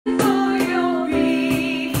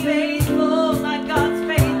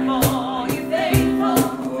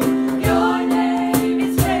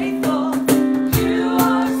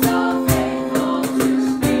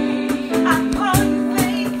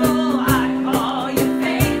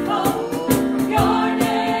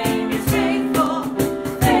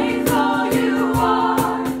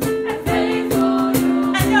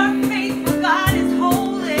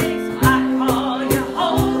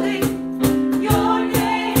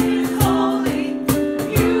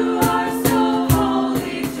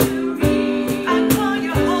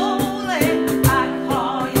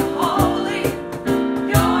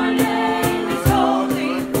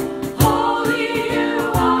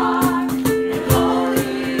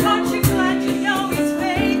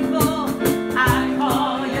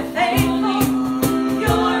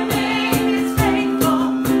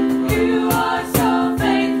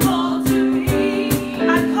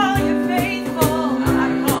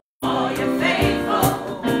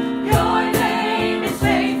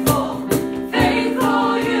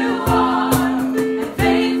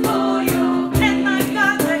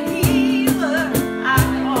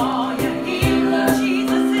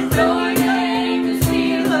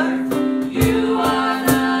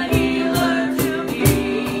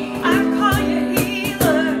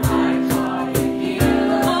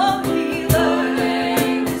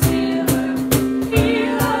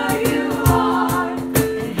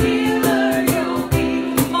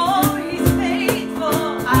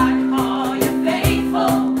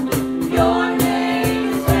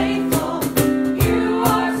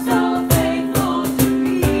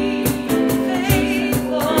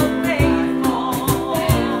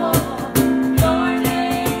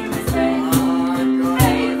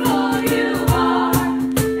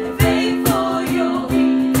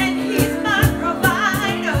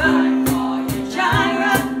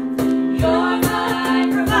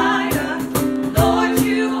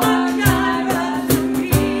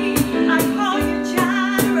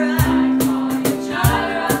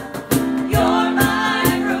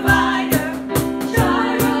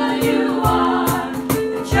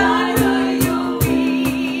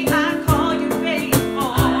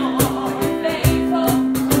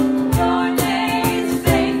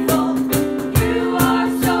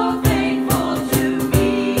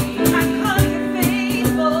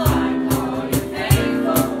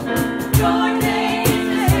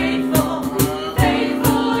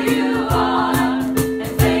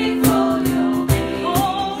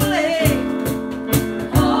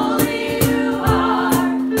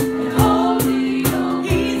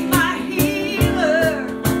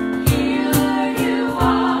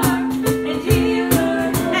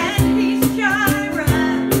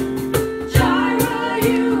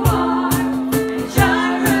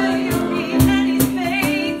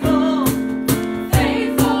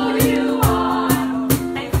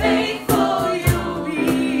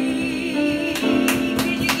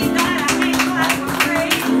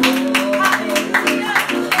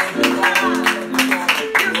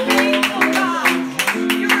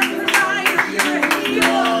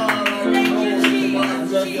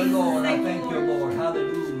Jesus. Lord. Thank Thank you, you, Lord. Lord.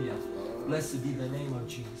 Hallelujah. Blessed be the name of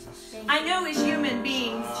Jesus. I know as human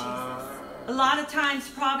beings, a lot of times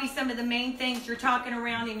probably some of the main things you're talking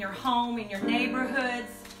around in your home, in your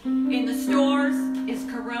neighborhoods, in the stores is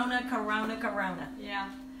corona, corona, corona. Yeah.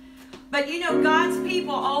 But you know, God's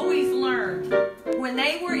people always learned when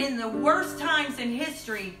they were in the worst times in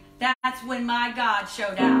history, that's when my God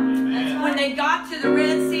showed out. When they got to the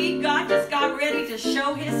Red Sea, God just got ready to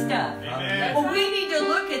show his stuff. Amen. Well, we need to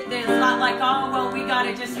look at this not like, oh, well, we got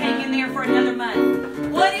to just hang in there for another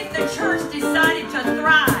month. What if the church decided to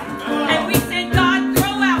thrive? And we said, God,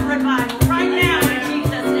 throw out revival right now in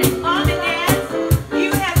Jesus' name. Mom and dads,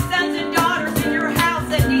 you have sons and daughters in your house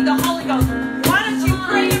that need the Holy Ghost. Why don't you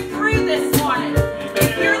pray them through this morning?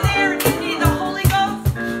 If you're there and you need the Holy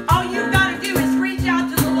Ghost, all you've got to do is reach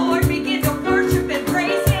out to the Lord, begin to worship and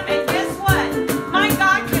praise him, and guess what? My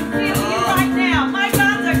God can feel you right now. My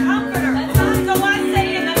God's a comforter. So I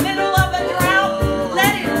say in the middle of a drought,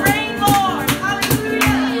 let it rain, Lord.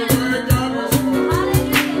 Hallelujah.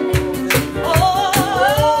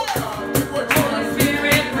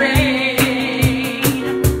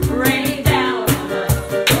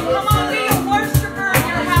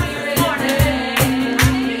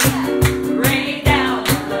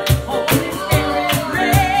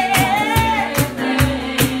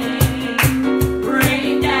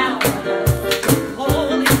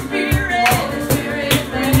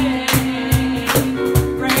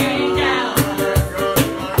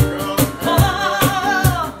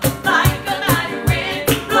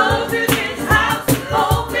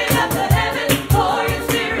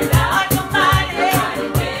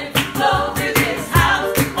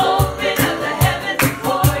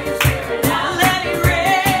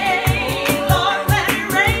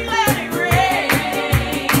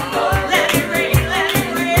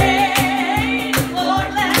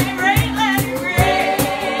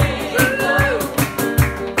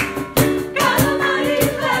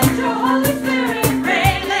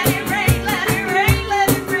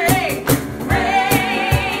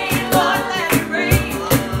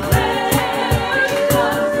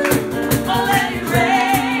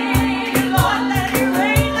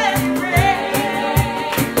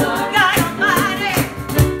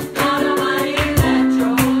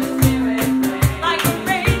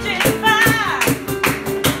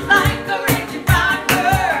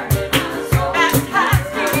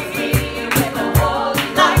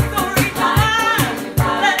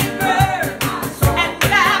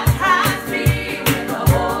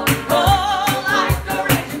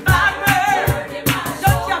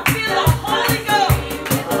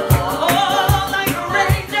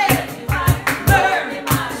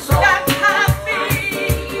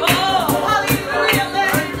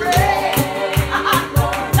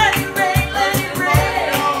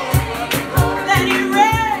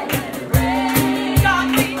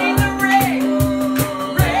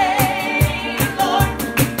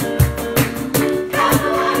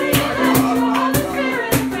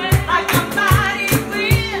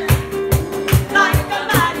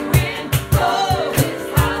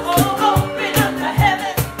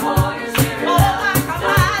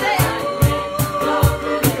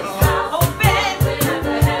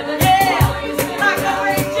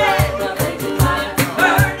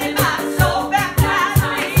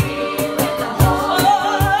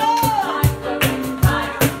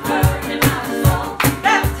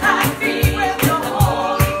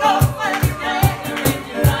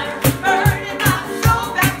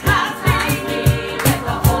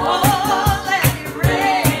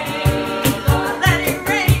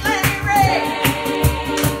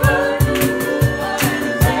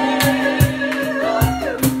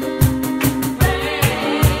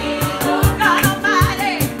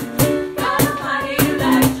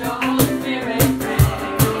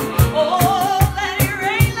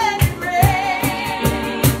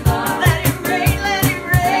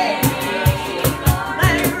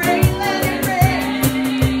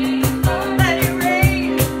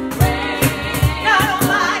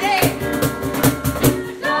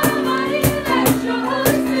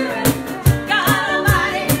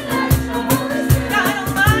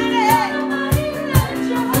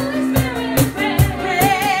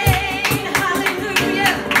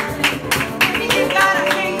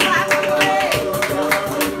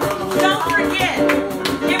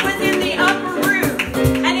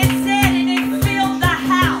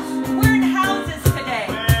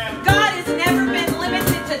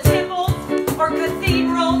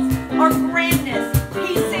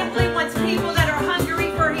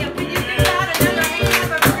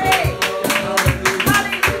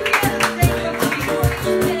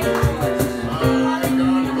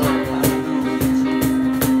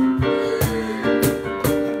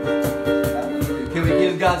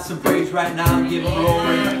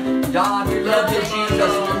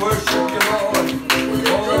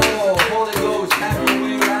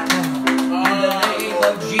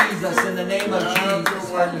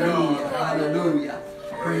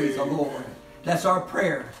 Praise the Lord. That's our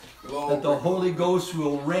prayer, that the Holy Ghost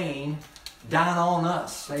will reign down on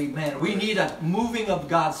us. Amen. We need a moving of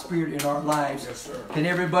God's Spirit in our lives. Yes, sir. Can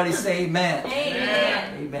everybody say amen?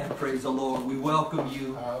 Amen. Amen. Praise the Lord. We welcome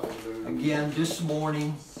you again this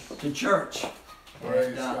morning to church.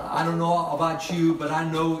 And, I don't know about you, but I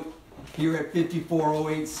know here at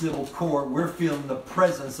 5408 Civil Court, we're feeling the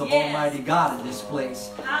presence of Almighty God in this place.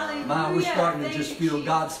 Hallelujah. Man, we're starting to just feel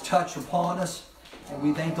God's touch upon us. And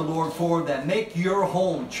we thank the Lord for that. Make your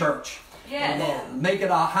home church. Yes. Amen. Make it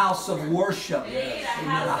a house of worship. Yes.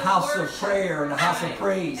 Amen. A house of prayer and a house of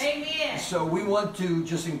praise. Amen. So we want to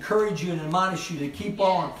just encourage you and admonish you to keep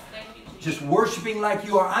on Thank you, Jesus. just worshiping like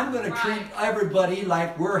you are. I'm going to treat everybody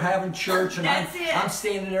like we're having church, and I'm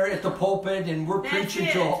standing there at the pulpit and we're preaching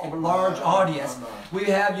to a large audience. We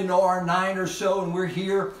have, our 9 or so, and we're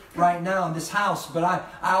here right now in this house. But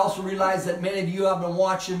I also realize that many of you have been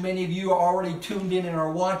watching. Many of you are already tuned in and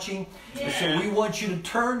are watching. And so we want you to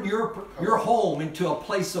turn your home into a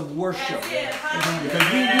place of worship. Amen.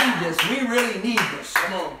 Because we need this. We really need this.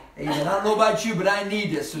 Amen. I don't know about you, but I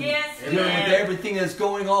need this. And dealing with everything that's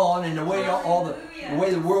going on and the way the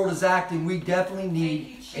way the world is acting, we definitely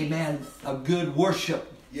need, amen, a good worship.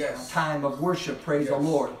 A time of worship. Praise the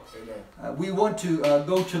Lord. We want to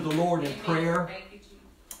go to the Lord in prayer.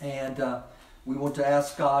 And we want to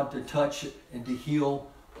ask God to touch and to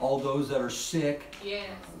heal all those that are sick.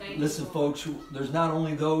 Listen, folks, there's not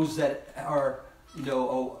only those that are,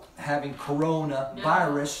 having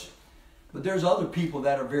coronavirus, but there's other people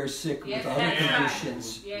that are very sick with other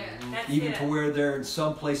conditions. Even to where they're in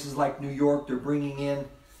some places like New York, they're bringing in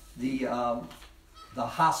the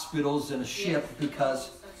hospitals in a ship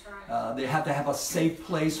because they have to have a safe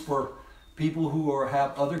place for people who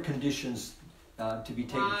have other conditions to be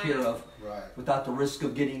taken care of without the risk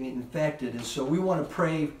of getting infected. And so we want to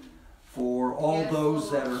pray for all those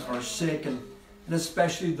that are sick, and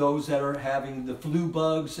especially those that are having the flu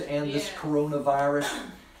bugs and this coronavirus,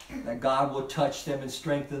 that God will touch them and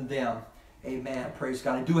strengthen them. Amen. Praise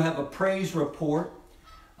God. I do have a praise report.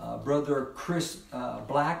 Brother Chris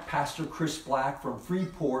Black, Pastor Chris Black from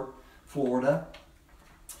Freeport, Florida.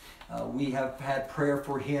 We have had prayer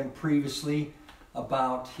for him previously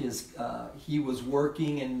about his, he was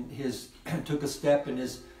working and took a step and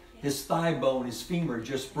his thigh bone, his femur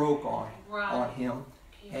just broke on him.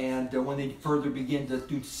 And when they further begin to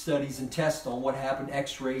do studies and tests on what happened,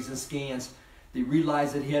 x-rays and scans, they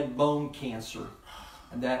realized that he had bone cancer.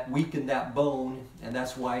 And that weakened that bone, and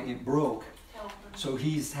that's why it broke. So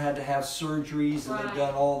he's had to have surgeries, and they've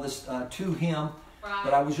done all this to him.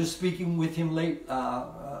 But I was just speaking with him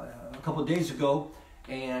a couple of days ago,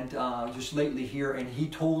 and just lately here, and he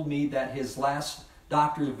told me that his last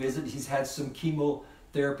doctor visit, he's had some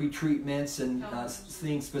chemotherapy treatments and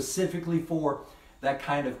things specifically for that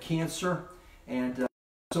kind of cancer. And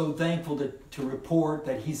so thankful to report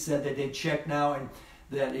that he said that they checked now and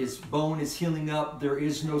that his bone is healing up. There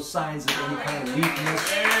is no signs of any kind of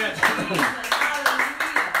weakness.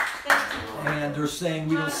 And they're saying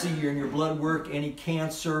we don't see in your blood work any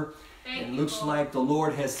cancer. It looks like the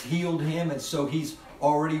Lord has healed him, and so he's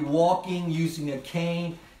already walking using a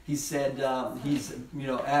cane. He said he's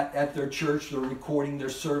at their church. They're recording their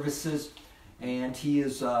services, and he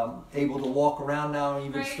is able to walk around now,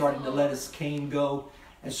 even starting to let his cane go.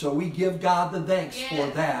 And so we give God the thanks for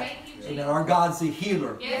that. And that our God's a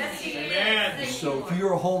healer. Amen. So if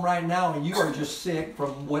you're at home right now and you are just sick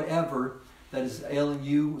from whatever that is ailing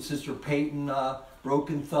you, Sister Peyton,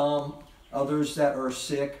 broken thumb, others that are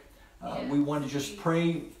sick, we want to just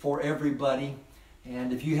pray for everybody.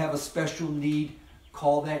 And if you have a special need,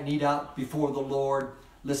 call that need out before the Lord.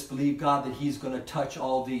 Let's believe God that He's going to touch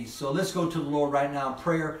all these. So let's go to the Lord right now in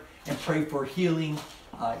prayer and pray for healing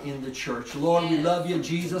in the church. Lord, we love you,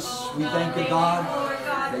 Jesus. We thank you, God,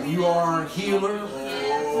 that you are our healer.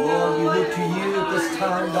 Lord, we look to you at this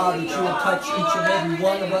time, God, that you will touch each and every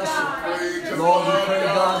one of us. Lord, we pray,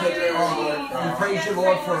 God, that we praise you,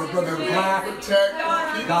 Lord, for Brother Black.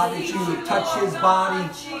 God, that you would touch his body.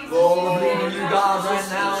 Lord, we're believing you, God, right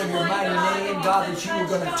now in your mighty name, God, that you are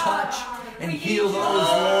going to touch and heal those,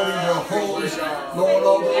 Lord, in their homes. Lord,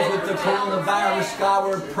 all those with the coronavirus, God,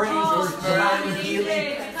 we're praying for divine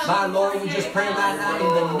healing. My Lord, we just pray right now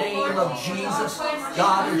in the name of Jesus,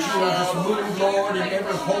 God, that you will just move, Lord, in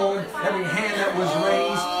every home, every hand that was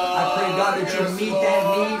raised. I pray, God, that you meet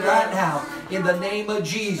that need right now. In the name of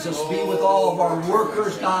Jesus, be with all of our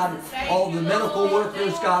workers, God, all the medical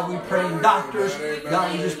workers, God, we pray, and doctors,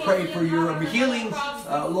 God, we just pray for your healing,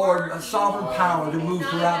 Lord, sovereign power to move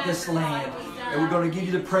throughout this land. And we're going to give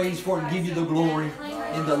you the praise for it and give you the glory.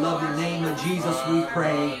 In the lovely name of Jesus, we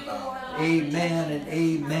pray. Amen and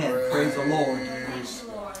amen. Praise the Lord.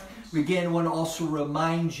 We again want to also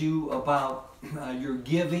remind you about your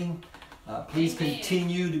giving. Please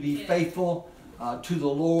continue to be faithful to the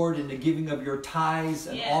Lord in the giving of your tithes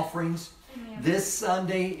and offerings. This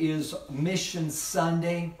Sunday is Mission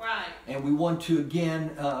Sunday. Right. And we want to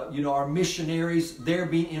again, our missionaries, they're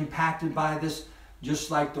being impacted by this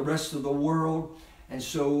just like the rest of the world. And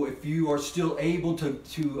so if you are still able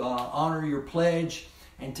to honor your pledge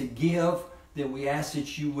and to give, then we ask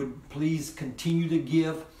that you would please continue to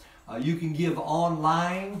give. You can give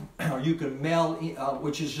online, or you can mail,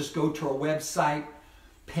 which is just go to our website,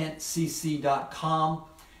 PENTCC.com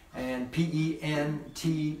and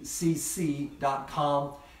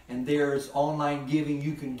PENTCC.com. And there's online giving.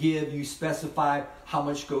 You can give. You specify how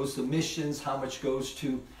much goes to missions, how much goes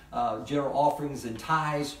to general offerings and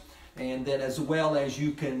tithes. And then as well as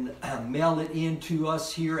you can mail it in to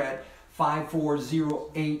us here at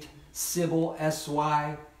 5408 Sybil,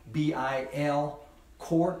 SYBIL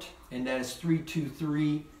Court, and that is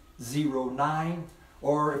 32309.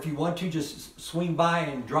 Or if you want to, just swing by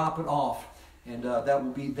and drop it off, and that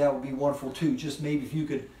would be wonderful too. Just maybe if you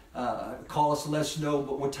could call us and let us know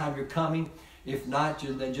what time you're coming. If not,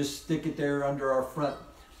 then just stick it there under our front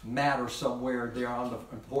mat or somewhere there on the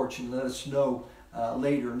porch and let us know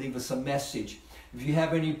later, and leave us a message. If you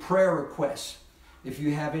have any prayer requests, if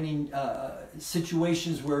you have any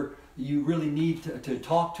situations where you really need to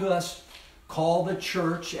talk to us, call the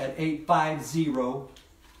church at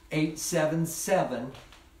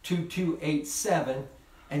 850-877-2287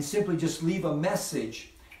 and simply just leave a message,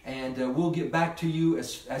 and we'll get back to you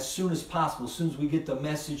as soon as possible. As soon as we get the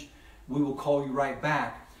message, we will call you right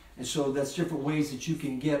back. And so that's different ways that you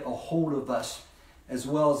can get a hold of us, as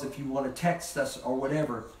well as if you want to text us or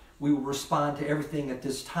whatever. We will respond to everything at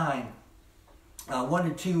this time. I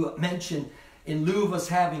wanted to mention, in lieu of us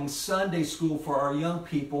having Sunday school for our young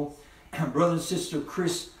people, Brother and Sister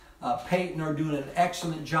Chris Payton are doing an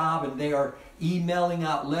excellent job, and they are emailing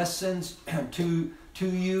out lessons to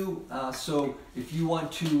you. So if you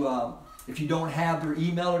want to, if you don't have their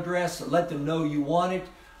email address, let them know you want it.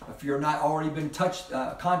 If you're not already been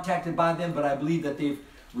contacted by them, but I believe that they've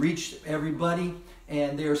reached everybody,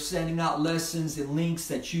 and they're sending out lessons and links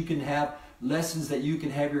that you can have, lessons that you can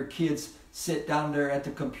have your kids sit down there at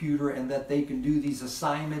the computer, and that they can do these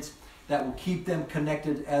assignments that will keep them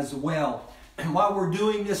connected as well. And while we're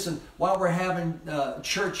doing this, and while we're having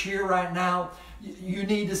church here right now, you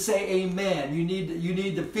need to say amen. You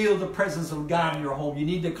need to feel the presence of God in your home. You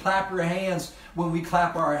need to clap your hands when we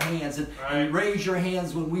clap our hands, and raise your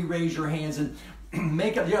hands when we raise your hands, and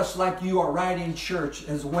make it just like you are right in church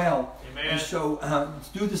as well. Amen. And so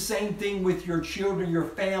do the same thing with your children, your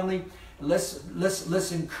family. Let's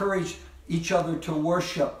encourage each other to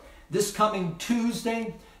worship. This coming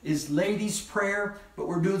Tuesday is ladies' prayer, but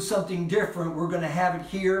we're doing something different. We're going to have it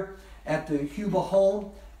here at the Huba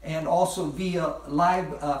home, and also via live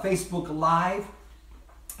Facebook Live.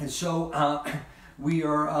 And so we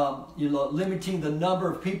are limiting the number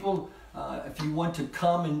of people. If you want to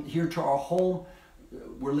come and here to our home,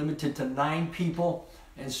 we're limited to 9 people.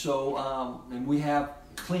 And so and we have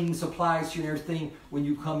cleaning supplies here and everything. When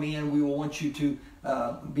you come in, we will want you to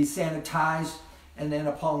be sanitized, and then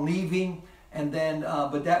upon leaving, and then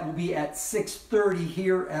but that will be at 6:30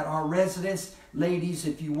 here at our residence. Ladies,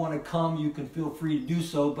 if you want to come, you can feel free to do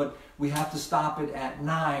so, but we have to stop it at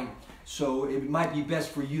 9. So it might be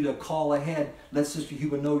best for you to call ahead. Let Sister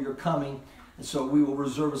Huba know you're coming, and so we will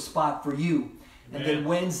reserve a spot for you. Amen. And then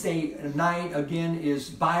Wednesday night again is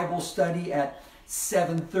Bible study at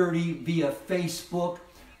 7:30 via Facebook.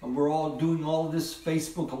 And we're all doing all of this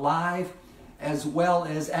Facebook Live, as well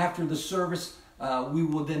as after the service, we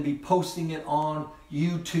will then be posting it on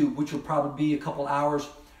YouTube, which will probably be a couple hours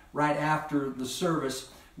right after the service.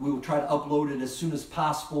 We will try to upload it as soon as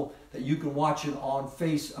possible, that you can watch it on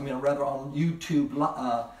on YouTube,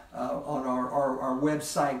 on our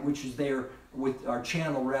website, which is there with our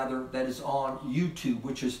channel that is on YouTube,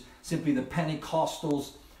 which is simply the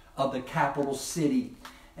Pentecostals of the capital city.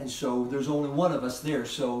 And so there's only one of us there,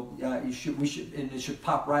 so and it should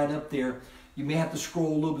pop right up there. You may have to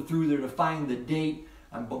scroll a little bit through there to find the date.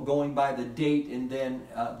 I'm going by the date and then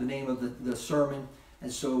the name of the sermon,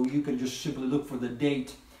 and so you can just simply look for the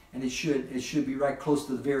date, and it should be right close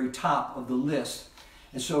to the very top of the list.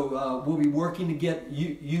 And so we'll be working to get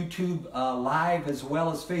YouTube live as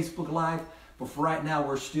well as Facebook Live, but for right now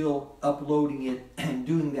we're still uploading it and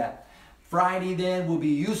doing that. Friday then will be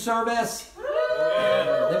youth service.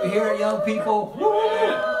 Let me hear it, young people.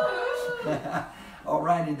 All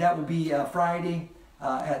right, and that will be Friday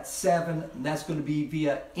at 7, and that's going to be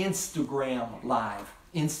via Instagram Live.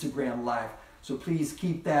 Instagram Live. So please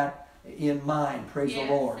keep that in mind. Praise the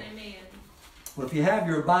Lord. Amen. Well, if you have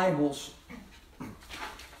your Bibles,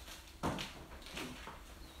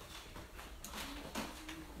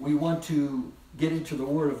 we want to get into the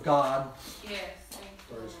Word of God. Yes.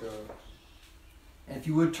 Praise God. And if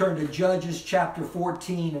you would turn to Judges chapter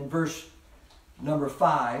 14 and verse number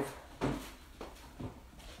 5.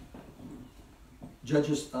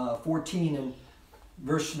 Judges 14 and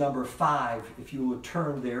verse number 5, if you would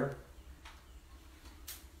turn there.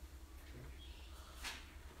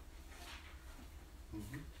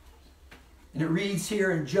 And it reads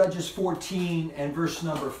here in Judges 14 and verse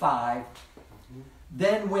number 5.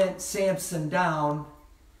 Then went Samson down,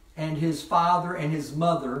 and his father and his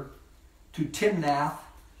mother, to Timnath,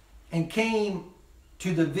 and came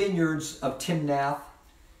to the vineyards of Timnath.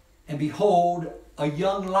 And behold, a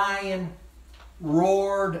young lion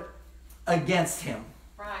roared against him.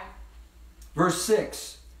 Right. Verse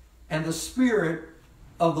 6. And the Spirit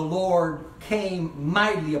of the Lord came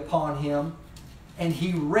mightily upon him, and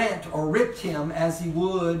he rent or ripped him as he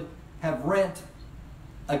would have rent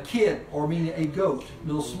a kid, or meaning a goat,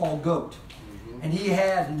 little small goat. And he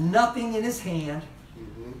had nothing in his hand,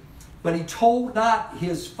 but he told not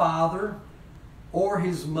his father or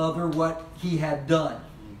his mother what he had done.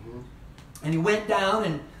 And he went down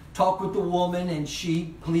and talked with the woman, and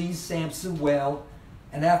she pleased Samson well.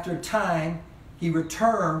 And after a time, he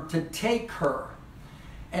returned to take her.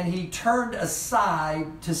 And he turned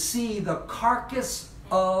aside to see the carcass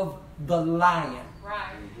of the lion.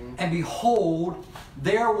 Right. And behold,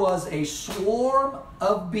 there was a swarm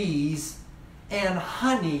of bees and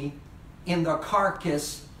honey in the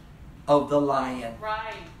carcass of the lion.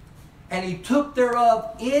 Right. And he took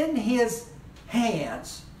thereof in his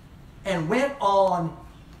hands and went on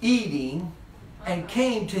eating, and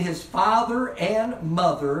came to his father and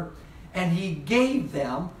mother, and he gave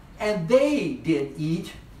them, and they did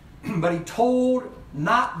eat. But he told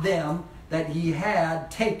not them that he had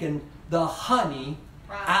taken the honey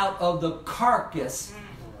out of the carcass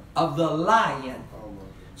of the lion.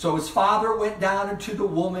 So his father went down unto the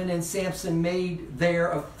woman, and Samson made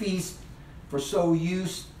there a feast, for so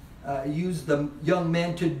used the young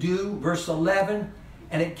men to do. Verse 11.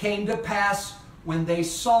 And it came to pass, when they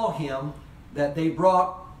saw him, that they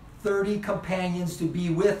brought 30 companions to be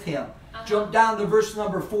with him. Jump down to verse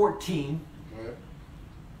number 14.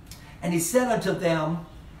 And he said unto them,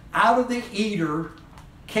 out of the eater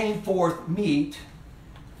came forth meat,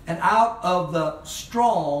 and out of the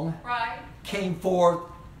strong came forth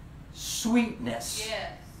sweetness.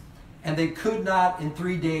 Yes. And they could not in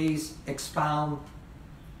 3 days expound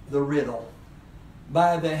the riddle.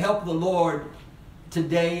 By the help of the Lord,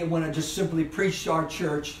 today I want to just simply preach to our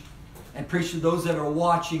church and preach to those that are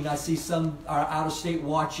watching. I see some are out of state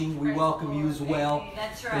watching. We welcome you as well.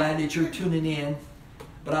 That's right. Glad that you're tuning in.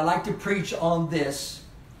 But I like to preach on this: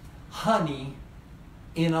 honey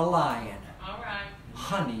in a lion. All right.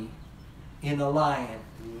 Honey in a lion.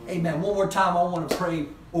 Amen. One more time, I want to pray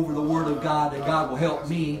over the Word of God, that God will help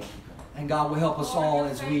me and God will help us all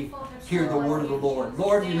as we hear the Word of the Lord.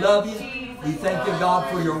 Lord, we love you. We thank you,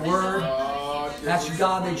 God, for your Word. Ask you,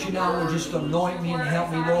 God, that you now will just anoint me and help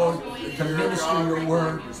me, Lord, to minister your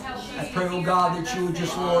Word. I pray, oh God, that you would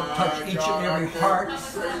just, Lord, touch each and every heart,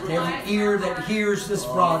 every ear that hears this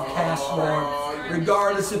broadcast, Lord,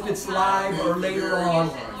 regardless if it's live or later on.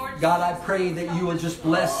 God, I pray that you will just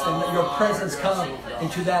bless and let your presence come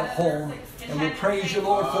into that home. And we praise you,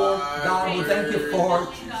 Lord, for it. God, we thank you for it.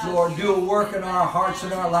 Lord, do a work in our hearts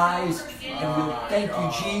and our lives. And we thank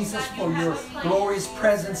you, Jesus, for your glorious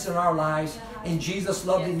presence in our lives. In Jesus'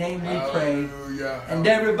 lovely name we pray. And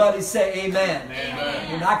everybody say amen.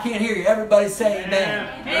 And I can't hear you. Everybody say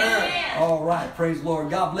amen. Amen. All right. Praise the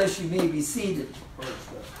Lord. God bless you. You may be seated.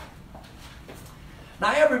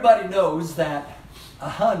 Now everybody knows that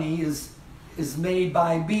honey is made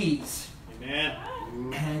by bees. Amen.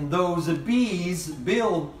 And those bees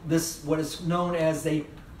build this, what is known as a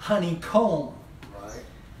honeycomb. Right.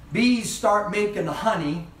 Bees start making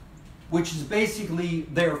honey, which is basically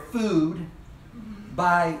their food,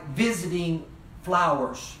 by visiting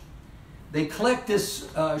flowers. They collect this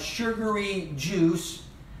sugary juice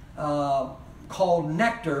called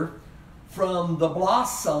nectar from the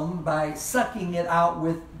blossom by sucking it out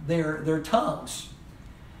with their tongues.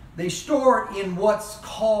 They store it in what's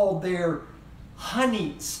called their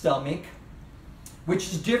honey stomach, which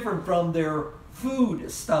is different from their food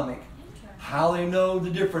stomach. How they know the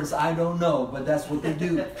difference, I don't know, but that's what they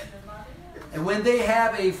do. And when they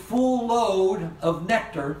have a full load of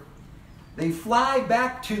nectar, they fly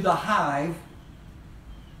back to the hive,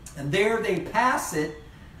 and there they pass it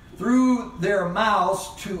through their mouths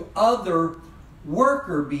to other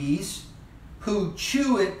worker bees who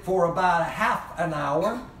chew it for about half an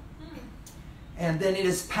hour. And then it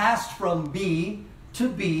is passed from bee to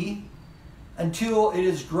bee until it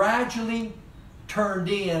is gradually turned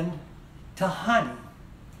in to honey.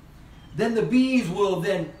 Then the bees will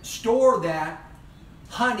then store that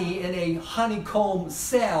honey in a honeycomb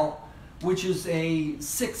cell, which is a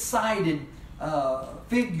six-sided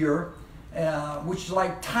figure, which is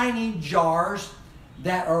like tiny jars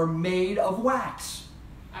that are made of wax.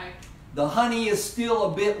 The honey is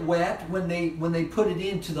still a bit wet when they put it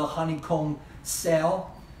into the honeycomb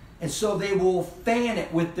cell, and so they will fan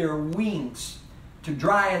it with their wings to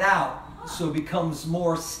dry it out so it becomes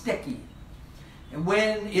more sticky. And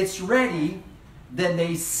when it's ready, then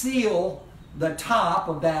they seal the top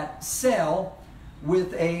of that cell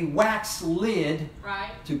with a wax lid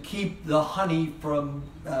to keep the honey from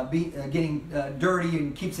getting dirty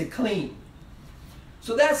and keeps it clean.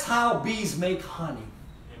 So that's how bees make honey.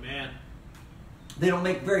 Amen. They don't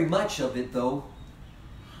make very much of it, though.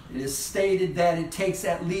 It is stated that it takes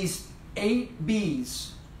at least 8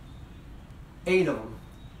 bees, 8 of them,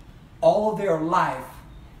 all of their life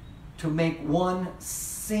to make one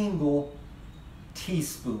single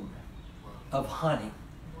teaspoon of honey.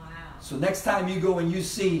 Wow. So next time you go and you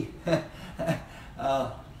see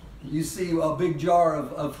a big jar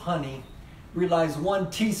of honey, realize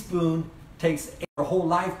 1 teaspoon takes a whole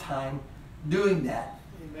lifetime doing that.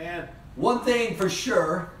 Amen. One thing for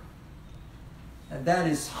sure, and that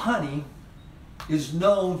is honey is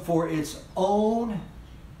known for its own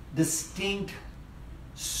distinct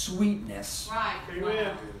sweetness. Right.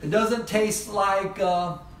 Amen. It doesn't taste like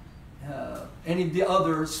any of the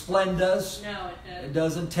other Splendas. No, It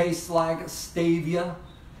doesn't taste like stevia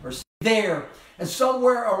or there. And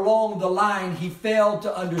somewhere along the line, he failed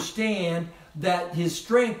to understand that his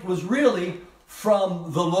strength was really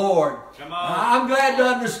from the Lord. Come on. I'm glad to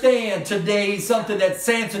understand today something that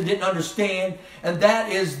Samson didn't understand, and that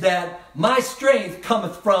is that my strength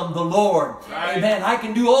cometh from the Lord. Right. Amen. I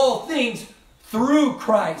can do all things through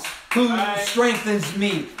Christ who strengthens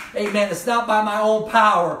me. Amen. It's not by my own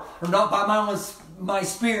power or not by my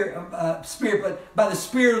spirit, but by the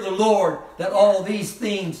Spirit of the Lord that all these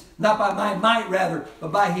things, not by my might rather,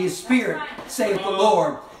 but by His Spirit, saith the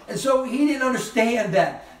Lord. And so he didn't understand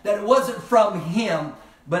that it wasn't from him,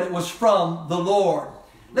 but it was from the Lord.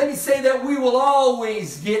 Let me say that we will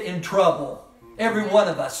always get in trouble. Every one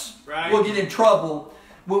of us will get in trouble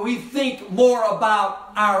when we think more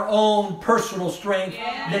about our own personal strength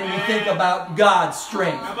than we think about God's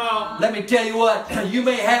strength. Let me tell you what, you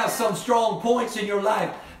may have some strong points in your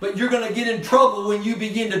life, but you're going to get in trouble when you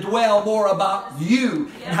begin to dwell more about you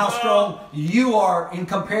and how strong you are in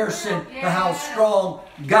comparison to how strong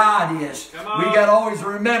God is. We got to always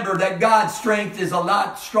remember that God's strength is a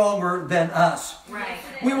lot stronger than us. Right.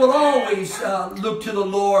 We will always look to the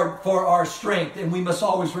Lord for our strength, and we must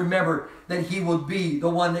always remember that He will be the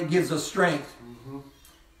one that gives us strength.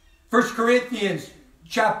 1 Corinthians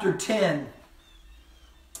chapter 10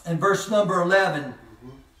 and verse number 11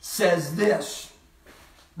 says this.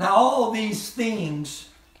 Now all these things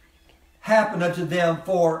happen unto them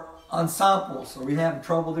for ensamples. Are we having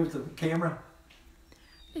trouble there with the camera?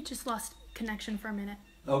 It just lost connection for a minute.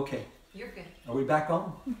 Okay. You're good. Are we back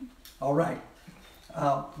on? All right.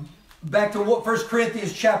 Back to 1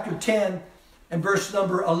 Corinthians chapter 10 and verse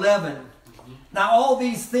number 11. Now all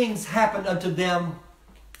these things happen unto them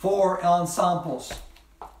for ensamples,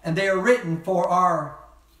 and they are written for our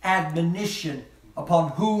admonition,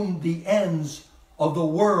 upon whom the ends of the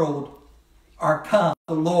world are come.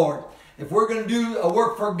 The Lord. If we're going to do a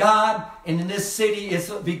work for God and in this city, it's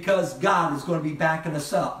because God is going to be backing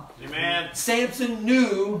us up. Amen. Samson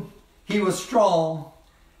knew he was strong,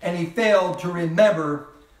 and he failed to remember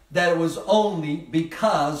that it was only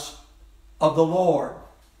because of the Lord.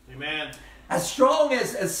 Amen. As strong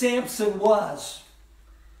as Samson was,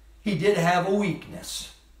 he did have a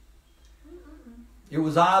weakness. It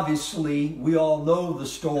was obviously, we all know the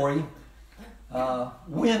story,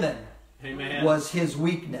 women. Amen. Was his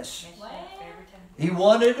weakness. He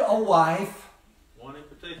wanted a wife,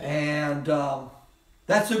 and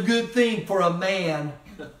that's a good thing for a man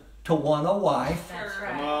to want a wife. That's Come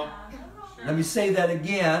right. on. Let me say that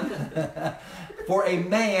again. For a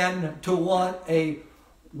man to want a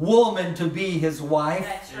woman to be his wife.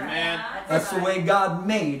 That's right. Amen. That's the way God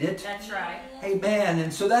made it. That's right. Amen.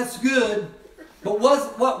 And so that's good. But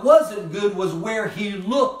what wasn't good was where he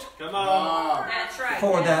looked Come on. That's right.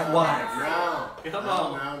 for that wife. Come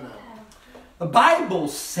on. The Bible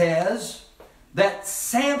says that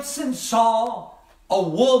Samson saw a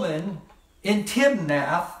woman in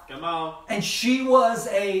Timnath. Come on. And she was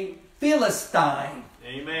a Philistine.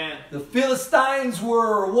 Amen. The Philistines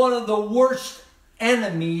were one of the worst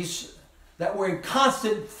enemies that were a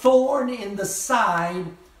constant thorn in the side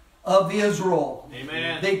of Israel.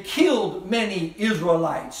 Amen. They killed many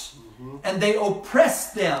Israelites. And they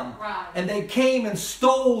oppressed them. Right. And they came and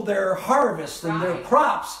stole their harvest and their Right.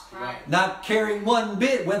 crops. Right. Not caring one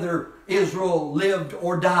bit whether Israel lived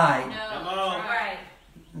or died. No. Come on. Right.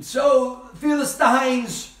 And so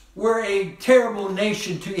Philistines were a terrible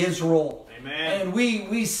nation to Israel. Amen. And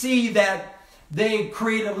we see that they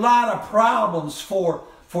created a lot of problems for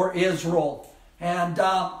Israel. And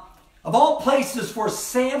of all places for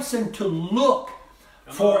Samson to look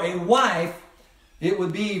for a wife, it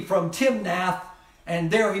would be from Timnath,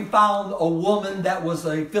 and there he found a woman that was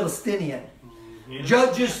a Philistinian. Yeah.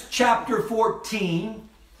 Judges chapter 14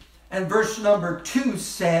 and verse number 2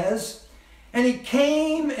 says, and he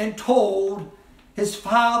came and told his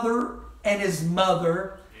father and his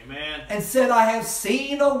mother, Amen. and said, I have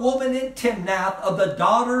seen a woman in Timnath of the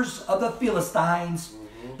daughters of the Philistines.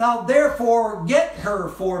 Now therefore get her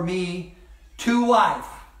for me to wife.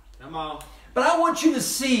 Come on. But I want you to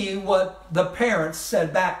see what the parents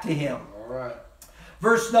said back to him. All right.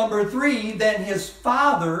 Verse number 3, then his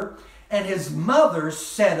father and his mother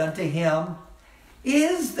said unto him,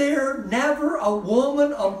 is there never a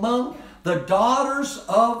woman among the daughters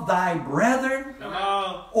of thy brethren, Come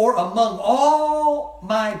on. or among all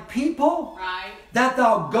my people, Right. that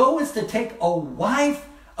thou goest to take a wife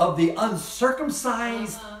of the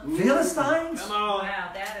uncircumcised Philistines? Come on. Wow,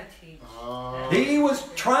 that'll teach. He was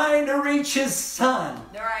trying to reach his son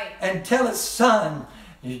Right. and tell his son,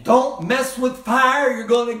 you don't mess with fire, you're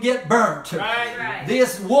going to get burnt. Right. Right.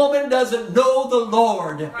 This woman doesn't know the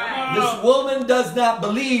Lord. Right. This woman does not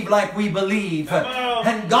believe like we believe. Come on.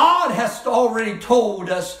 And God has already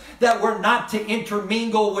told us that we're not to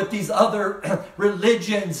intermingle with these other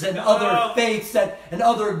religions and Come other on. faiths and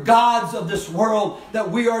other gods of this world,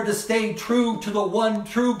 that we are to stay true to the one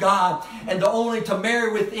true God, and to only to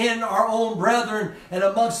marry within our own brethren and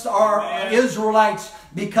amongst our Amen. Israelites,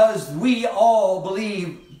 because we all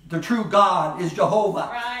believe the true God is Jehovah.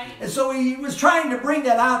 Right. And so he was trying to bring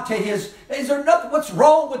that out to his, is there nothing, what's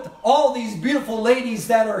wrong with all these beautiful ladies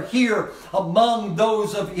that are here among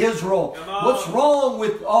those of Israel? Come on. What's wrong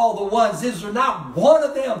with all the ones? Is there not one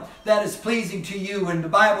of them that is pleasing to you? And the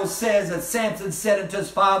Bible says that Samson said unto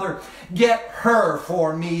his father, get her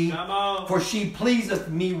for me, Come on. for she pleaseth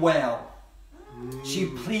me well. She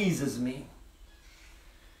pleases me.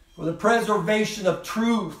 For the preservation of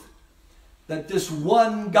truth, that this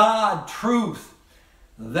one God truth,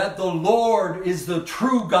 that the Lord is the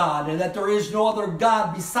true God and that there is no other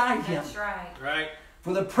God beside him. That's right. Right.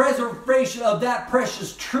 For the preservation of that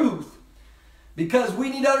precious truth. Because we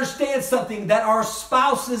need to understand something, that our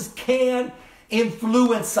spouses can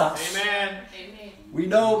influence us. Amen. Amen. We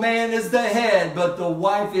know man is the head, but the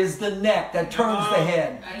wife is the neck that turns the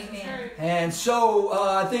head. Amen. And so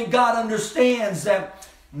I think God understands that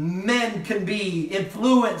men can be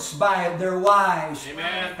influenced by their wives.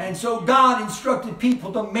 Amen. And so God instructed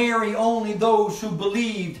people to marry only those who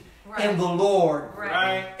believed in the Lord.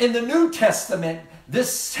 Right. In the New Testament, this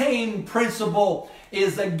same principle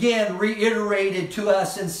is again reiterated to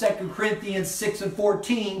us in 2 Corinthians 6 and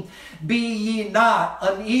 14. Be ye not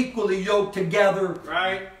unequally yoked together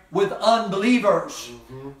Right. with unbelievers.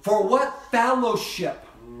 For what fellowship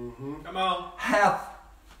Come on. hath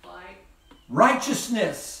Like,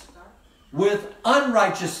 righteousness with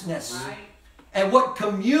unrighteousness? right. And what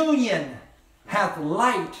communion hath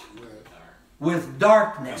light with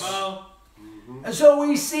darkness? Come on. And so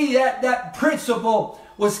we see that principle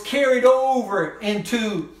was carried over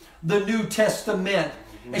into the New Testament.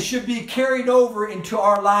 It should be carried over into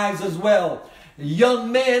our lives as well.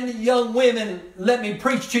 Young men, young women, let me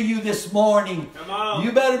preach to you this morning. Come on.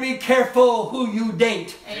 You better be careful who you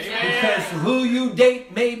date. Amen. Because who you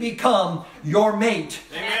date may become your mate.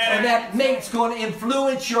 Amen. And that mate's going to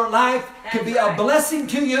influence your life. Could be That's a right. blessing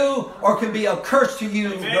to you or can be a curse to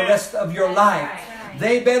you Amen. the rest of your That's life. right.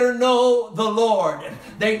 They better know the Lord.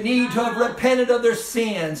 They need to have repented of their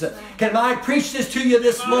sins. Can I preach this to you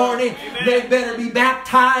this morning? Amen. They better be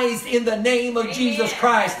baptized in the name of Jesus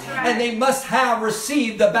Christ. That's right. And they must have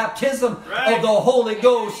received the baptism Right. of the Holy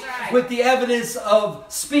Ghost That's right. with the evidence of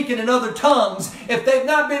speaking in other tongues. If they've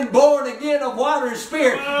not been born again of water and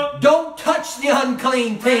spirit, don't touch the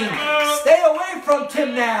unclean thing. Stay away from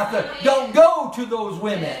Timnath. Don't go to those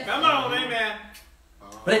women. Come on. Amen.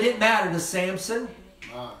 But it didn't matter to Samson.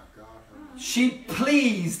 My God. She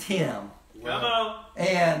pleased him. Come on.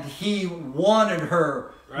 And he wanted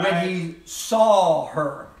her Right. when he saw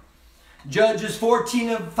her. Judges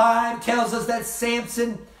 14:5 tells us that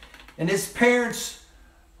Samson and his parents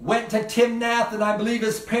went to Timnath, and I believe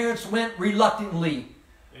his parents went reluctantly.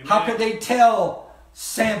 Amen. How could they tell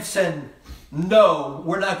Samson, no,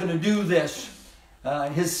 we're not going to do this?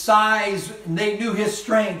 His size, they knew his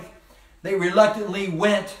strength. They reluctantly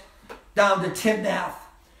went down to Timnath.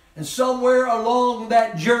 And somewhere along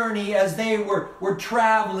that journey, as they were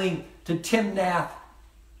traveling to Timnath,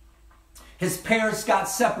 his parents got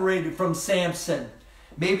separated from Samson.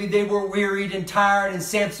 Maybe they were wearied and tired, and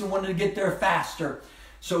Samson wanted to get there faster.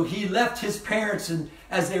 So he left his parents, and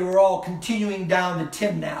as they were all continuing down to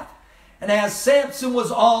Timnath. And as Samson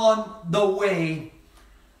was on the way,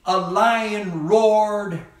 a lion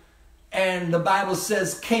roared, and the Bible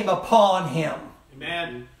says came upon him.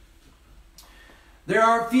 Amen. There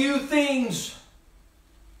are few things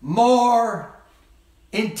more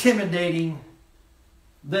intimidating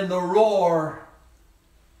than the roar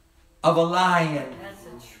of a lion. That's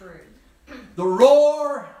the truth. The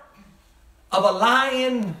roar of a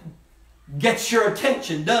lion gets your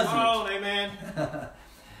attention, doesn't Oh, it? amen.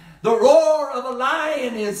 The roar of a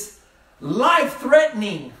lion is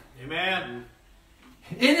life-threatening. Amen.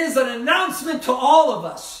 It is an announcement to all of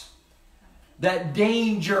us that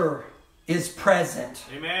danger is present.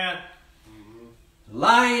 Amen.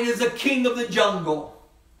 Lion is a king of the jungle.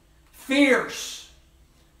 Fierce,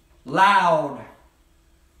 loud,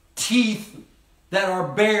 teeth that are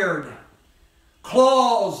bared,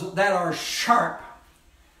 claws that are sharp,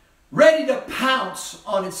 ready to pounce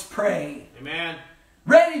on its prey, Amen.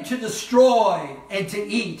 ready to destroy and to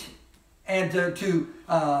eat and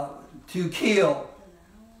to kill.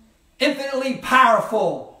 Infinitely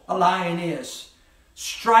powerful a lion is,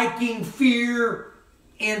 striking fear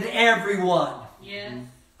into everyone. Yes.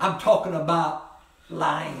 I'm talking about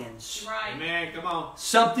lions. Right. Amen. Come on.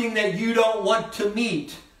 Something that you don't want to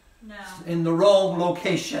meet No. in the wrong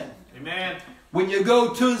location. Amen. When you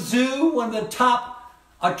go to a zoo, one of the top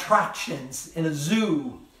attractions in a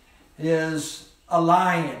zoo is a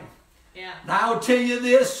lion. Yeah. Now I'll tell you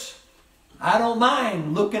this, I don't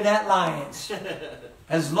mind looking at lions.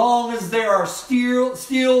 As long as there are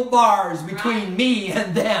steel bars between Right. me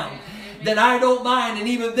and them, then I don't mind, and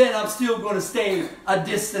even then I'm still going to stay a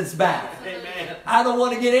distance back. Amen. I don't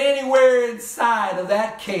want to get anywhere inside of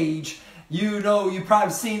that cage. You know, you've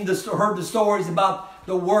probably heard the stories about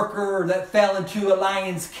the worker that fell into a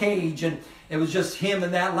lion's cage, and it was just him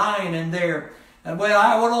and that lion in there. And well,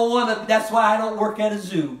 I don't want to. That's why I don't work at a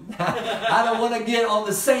zoo. I don't want to get on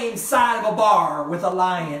the same side of a bar with a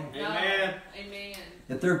lion. Amen. Amen.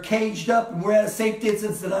 If they're caged up and we're at a safe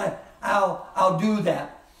distance, then I'll do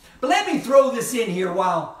that. But let me throw this in here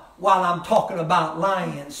while I'm talking about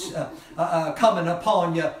lions coming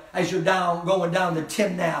upon you as you're going down to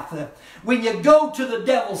Timnath. When you go to the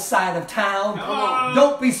devil's side of town, Come on.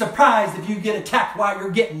 don't be surprised if you get attacked while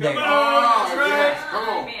you're getting there. Come on. Oh, That's right. yes, come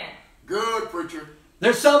on. Amen. Good preacher.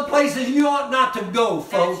 There's some places you ought not to go,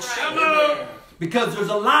 folks, That's right. Come on. because there's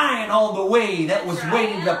a lion on the way that was That's right.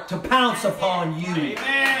 waiting to pounce upon you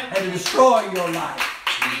Amen. and to destroy your life.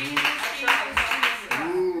 That's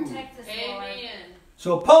right. Protect us, Lord. Amen.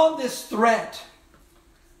 So upon this threat,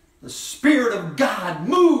 the Spirit of God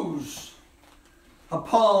moves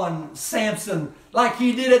upon Samson like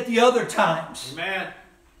he did at the other times. Amen.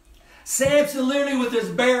 Samson literally with his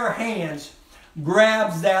bare hands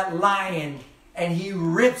grabs that lion and he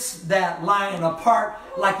rips that lion apart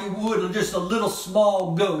like he would just a little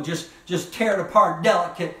small goat. Just tear it apart,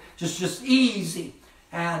 delicate, just easy.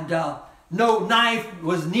 And no knife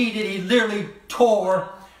was needed. He literally tore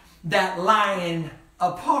that lion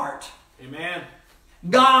apart. Amen.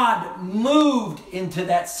 God moved into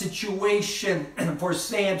that situation for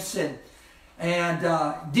Samson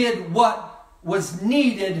and did what was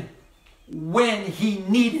needed when he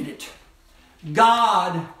needed it.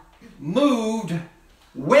 God moved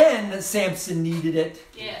when Samson needed it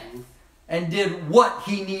Yes. and did what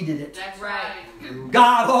he needed it. That's right.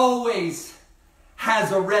 God always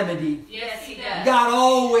has a remedy. Yes, he does. God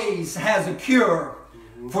always has a cure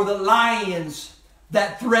for the lions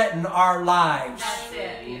that threaten our lives. That's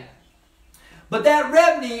it. Yeah. But that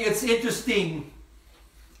remedy, it's interesting,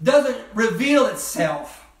 doesn't reveal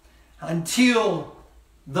itself until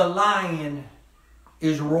the lion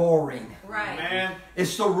is roaring. Right. Amen.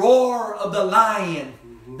 It's the roar of the lion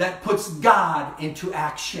that puts God into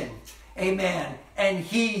action. Amen. And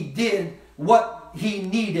he did what he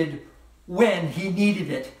needed when he needed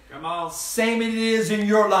it. Come on. Same it is in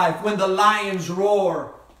your life. When the lions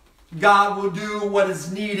roar, God will do what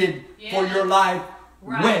is needed for your life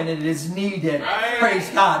Right. when it is needed. Right. Praise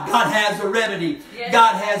God. God has a remedy. Yes.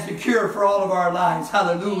 God has the cure for all of our lives.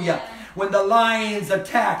 Hallelujah. when the lions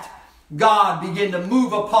attacked, God began to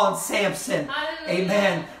move upon Samson. Hallelujah.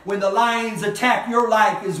 Amen. When the lions attack your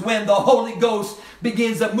life is when the Holy Ghost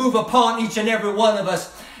begins to move upon each and every one of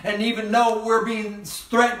us. And even though we're being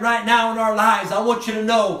threatened right now in our lives, I want you to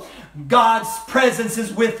know God's presence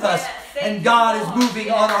is with us. And God is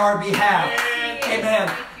moving on our behalf.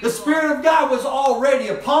 Amen. The Spirit of God was already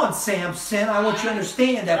upon Samson. I want you to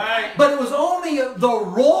understand that. But it was only the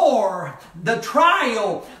roar, the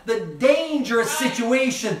trial, the dangerous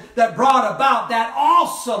situation that brought about that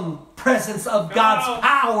awesome presence of God's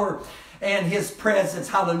power and His presence.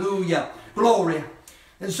 Hallelujah. Glory.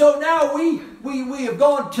 And so now we have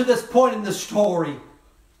gone to this point in the story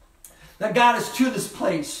that got us to this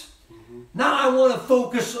place. Now I want to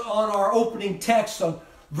focus on our opening text on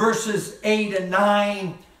verses 8 and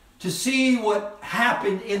 9 to see what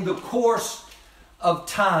happened in the course of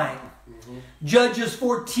time. Judges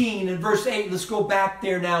 14 and verse 8. Let's go back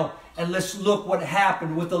there now and let's look what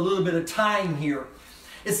happened with a little bit of time here.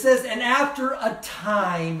 It says, and after a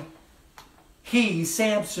time, he,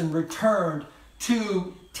 Samson, returned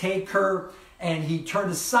to take her, and he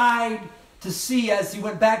turned aside to see, as he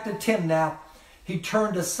went back to Timnath, he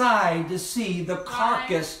turned aside to see the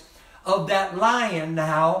carcass of that lion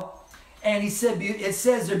now. And he said, it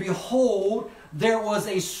says there, behold, there was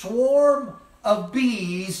a swarm of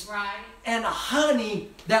bees and honey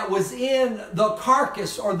that was in the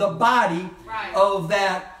carcass or the body of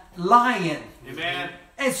that lion. Amen.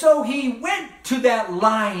 And so he went to that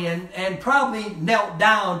lion and probably knelt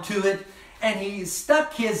down to it, and he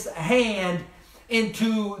stuck his hand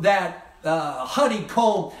into that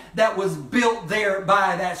honeycomb that was built there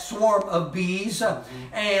by that swarm of bees.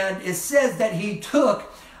 And it says that he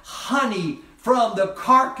took honey from the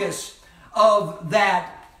carcass of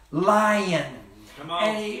that lion.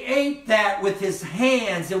 And he ate that with his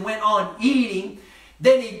hands and went on eating.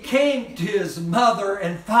 Then he came to his mother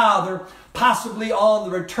and father, possibly on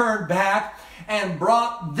the return back, and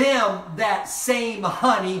brought them that same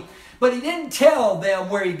honey. But he didn't tell them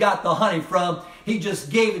where he got the honey from. He just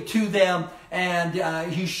gave it to them,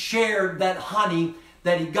 and he shared that honey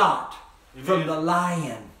that he got from the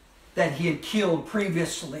lion that he had killed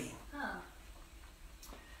previously.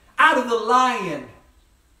 Out of the lion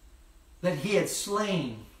that he had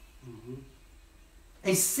slain,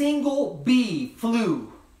 a single bee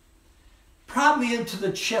flew, probably into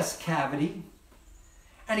the chest cavity,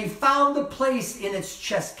 and he found the place in its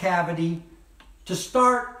chest cavity to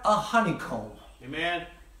start a honeycomb. Amen.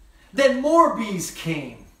 Then more bees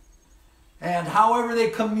came, and however they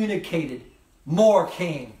communicated, more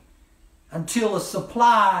came, until a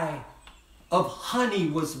supply of honey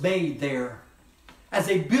was made there. As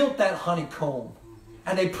they built that honeycomb,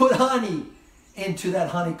 and they put honey into that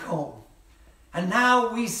honeycomb. And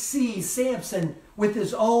now we see Samson with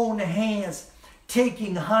his own hands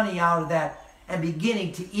taking honey out of that and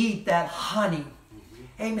beginning to eat that honey.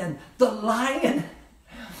 Amen. The lion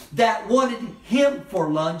that wanted him for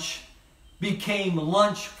lunch became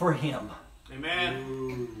lunch for him.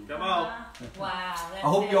 Amen. Come on. Wow. I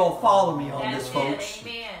hope you all follow me on this, folks.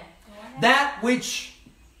 Amen. That which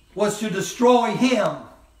was to destroy him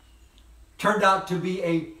turned out to be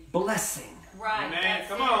a blessing. Right. Amen.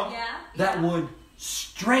 Come on. Yeah. That would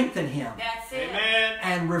strengthen him. That's it. Amen.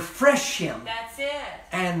 And refresh him. That's it.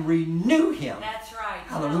 And renew him. That's right.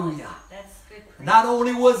 Hallelujah. That's good. Not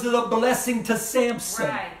only was it a blessing to Samson,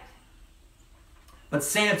 Right. but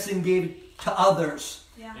Samson gave it to others.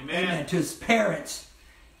 Yeah. Amen. Amen. To his parents.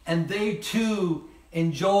 And they too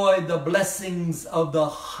enjoyed the blessings of the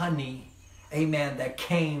honey. Amen. That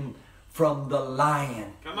came from the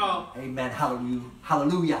lion. Come on. Amen. Hallelujah.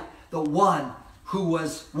 Hallelujah. The one who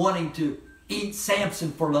was wanting to eat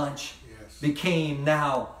Samson for lunch became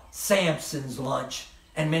now Samson's lunch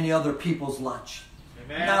and many other people's lunch.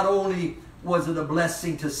 Amen. Not only was it a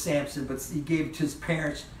blessing to Samson, but he gave it to his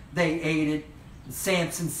parents. They ate it. And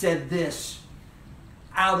Samson said this,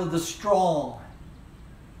 out of the strong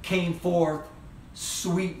came forth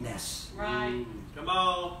sweetness. Right. Come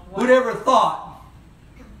on. Who'd ever thought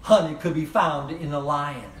honey could be found in a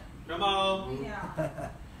lion? Come on. Yeah.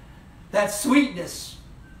 That sweetness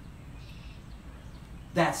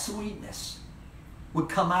would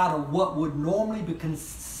come out of what would normally be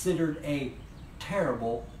considered a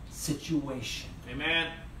terrible situation.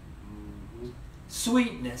 Amen.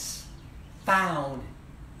 Sweetness found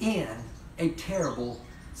in a terrible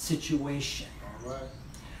situation. All right.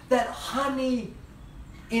 That honey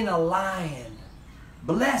in a lion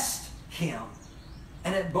blessed him,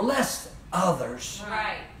 and it blessed others.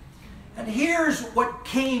 Right. And here's what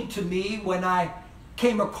came to me when I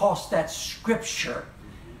came across that scripture.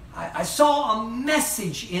 I saw a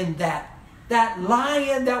message in that. That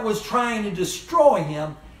lion that was trying to destroy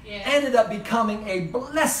him ended up becoming a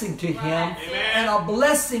blessing to him and a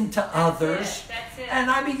blessing to others. That's it.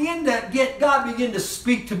 And I began to God began to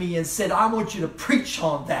speak to me and said, I want you to preach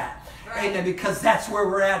on that. Right. Amen. Because that's where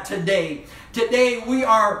we're at today. Today we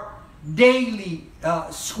are daily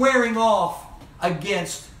squaring off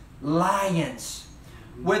against lions.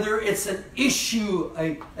 Whether it's an issue,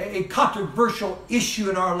 a controversial issue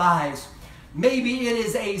in our lives. Maybe it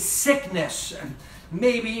is a sickness.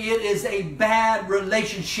 Maybe it is a bad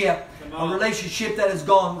relationship. A relationship that has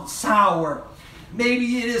gone sour.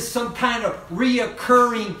 Maybe it is some kind of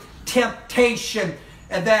reoccurring temptation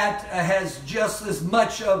that is just as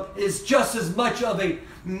much of a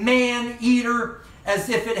man-eater as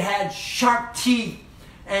if it had sharp teeth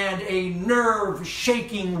and a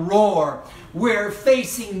nerve-shaking roar. We're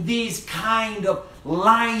facing these kind of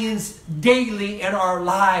lions daily in our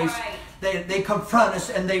lives. Right. They confront us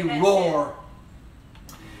and they That's roar.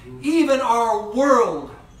 Even our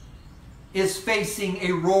world is facing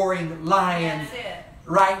a roaring lion That's it.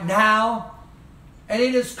 right now. And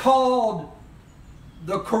it is called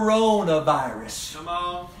the coronavirus. Come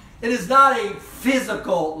on. It is not a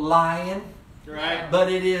physical lion, Right. but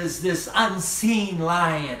it is this unseen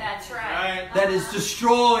lion That's right. Right. that is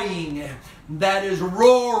destroying, that is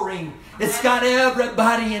roaring. It's got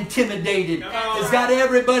everybody intimidated. It's got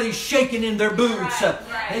everybody shaking in their boots. Right.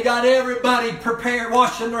 They got everybody prepared,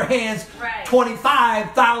 washing their hands Right.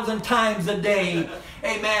 25,000 times a day.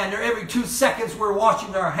 Amen. Every 2 seconds we're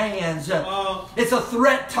washing our hands. It's a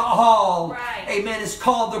threat to all. Right. Amen. It's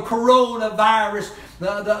called the coronavirus,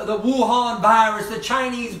 the Wuhan virus, the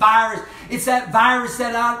Chinese virus. It's that virus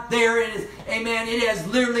that out there is, amen, it has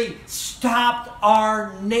literally stopped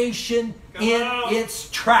our nation in its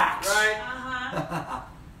tracks. Right. Uh-huh.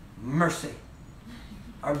 Mercy.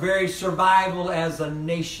 Our very survival as a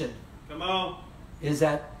nation Come on. is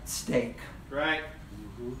at stake. Right.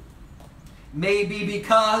 Maybe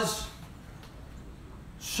because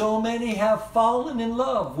so many have fallen in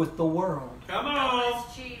love with the world. Come on.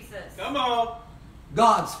 Bless Jesus. Come on.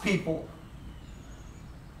 God's people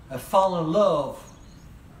have fallen in love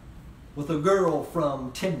with a girl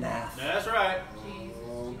from Timnath. That's right.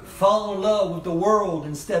 Fallen in love with the world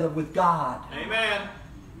instead of with God. Amen.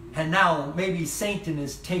 And now maybe Satan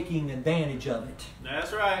is taking advantage of it.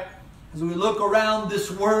 That's right. As we look around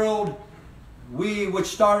this world, we, which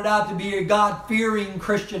started out to be a God-fearing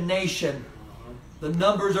Christian nation, the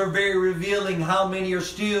numbers are very revealing how many are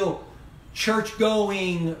still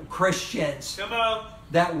church-going Christians Come on.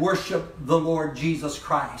 that worship the Lord Jesus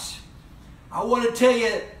Christ. I want to tell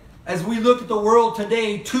you, as we look at the world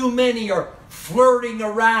today, too many are flirting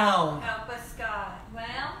around Help us, God. Well,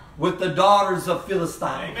 with the daughters of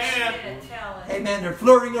Philistines. Amen. tell us. Amen. They're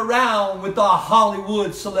flirting around with the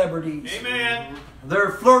Hollywood celebrities. Amen.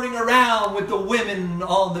 They're flirting around with the women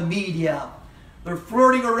on the media. They're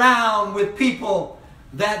flirting around with people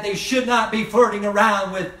that they should not be flirting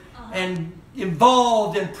around with and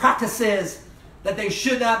involved in practices that they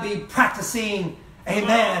should not be practicing.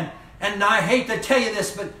 Amen. And I hate to tell you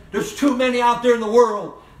this, but there's too many out there in the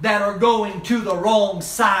world that are going to the wrong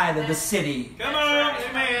side of the city. Come on.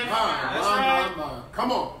 Amen. That's right.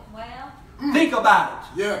 Come on. Well, Think about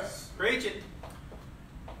it. Yes. Preach it.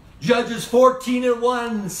 Judges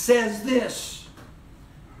 14:1 says this.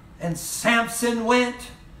 And Samson went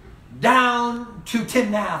down to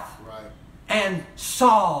Timnath Right. and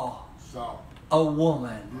saw So. a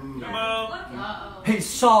woman. Come on. look. He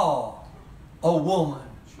saw a woman.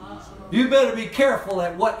 You better be careful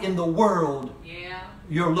at what in the world Yeah.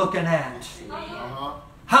 you're looking at. Uh-huh.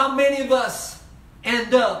 How many of us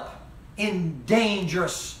end up in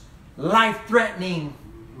dangerous, life-threatening,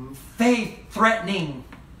 faith-threatening,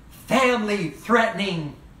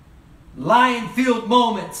 family-threatening, lion-filled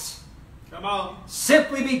moments Come on.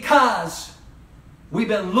 simply because we've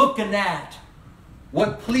been looking at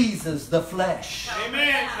what pleases the flesh?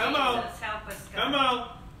 Amen. Come on. Jesus, help us, God. Come on.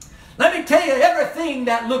 Let me tell you, everything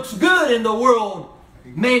that looks good in the world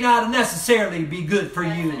may not necessarily be good for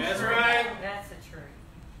you. That's right. That's the truth.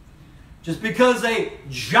 Just because a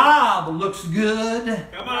job looks good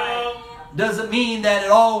Come on. doesn't mean that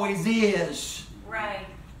it always is. Right.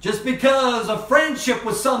 Just because a friendship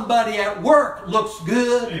with somebody at work looks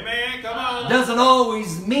good Amen. Come on. doesn't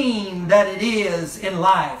always mean that it is in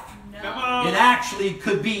life. Come on. It actually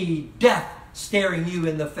could be death staring you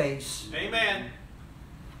in the face. Amen.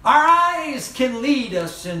 Our eyes can lead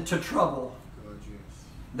us into trouble. Good, yes.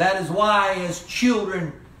 That is why, as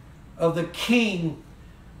children of the King,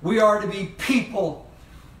 we are to be people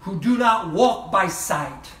who do not walk by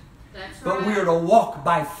sight, but we are to walk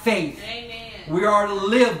by faith. We are to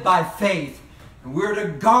live by faith. And we're to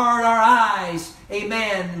guard our eyes,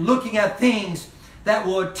 amen, looking at things that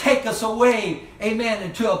will take us away, amen,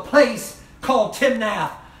 into a place called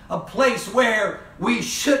Timnath, a place where we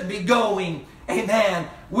should be going, amen.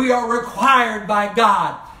 We are required by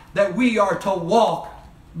God that we are to walk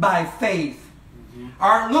by faith.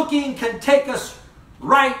 Our looking can take us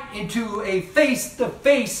right into a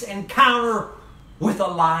face-to-face encounter with a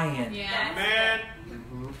lion. Amen.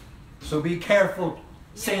 So be careful,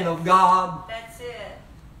 saint of God. That's it.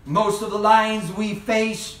 Most of the lions we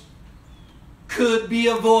face could be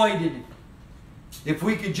avoided if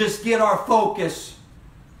we could just get our focus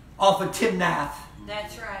off of Timnath.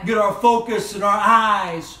 That's right. Get our focus and our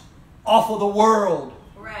eyes off of the world.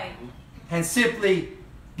 Right. And simply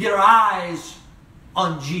get our eyes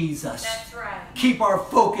on Jesus. That's right. Keep our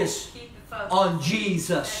focus Keep the focus on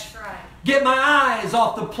Jesus. That's right. Get my eyes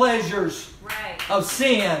off the pleasures Right. of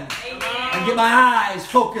sin. Amen. And get my eyes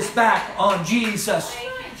focused back on Jesus. Thank you,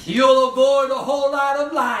 Jesus. You'll avoid a whole lot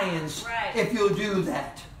of lions Right. if you'll do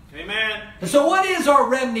that. Amen. And so what is our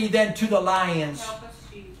remedy then to the lions? Help us,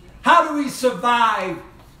 Jesus. How do we survive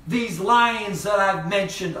these lions that I've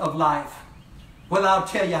mentioned of life? Well, I'll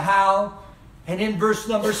tell you how. And in verse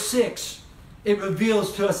number 6, it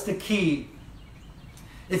reveals to us the key.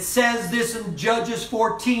 It says this in Judges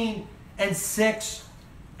 14:6,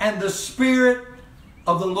 and the Spirit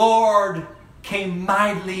of the Lord came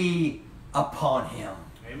mightily upon him.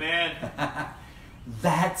 Amen.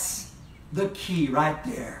 That's the key right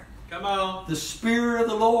there. Come on. The Spirit of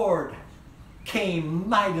the Lord came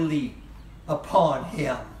mightily upon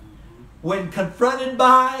him. When confronted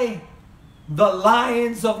by the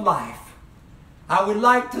lions of life, I would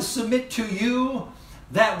like to submit to you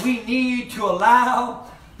that we need to allow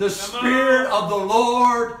the Spirit of the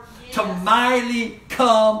Lord to mightily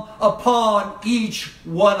come upon each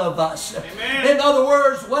one of us. Amen. In other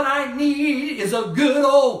words, what I need is a good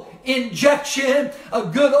old injection, a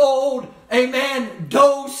good old, amen,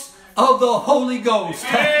 dose of the Holy Ghost.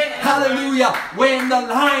 Amen. Hallelujah. When the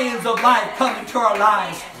lions of life come into our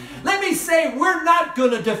lives. Let me say, we're not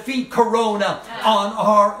going to defeat Corona on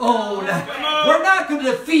our own. We're not going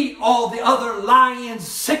to defeat all the other lions,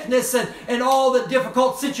 sickness, and all the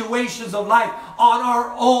difficult situations of life on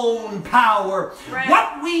our own power. Right.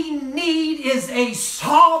 What we need is a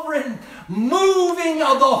sovereign moving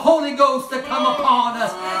of the Holy Ghost to come upon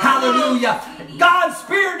us. Hallelujah. God's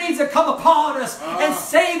Spirit needs to come upon us and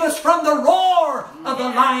save us from the roar of the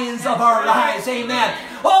lions of our lives. Amen.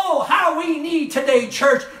 Oh, how we need today,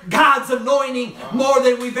 church, God's anointing more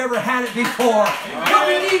than we've ever had it before. What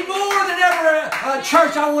we need more than ever,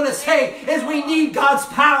 church, I want to say, is we need God's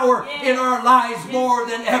power in our lives more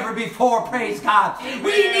than ever before. Praise God.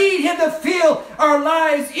 We need Him to fill our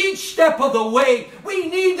lives each step of the way. We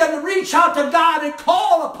need to reach out to God and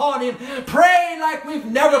call upon Him. Pray like we've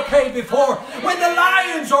never prayed before. When the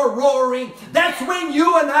lions are roaring, that's when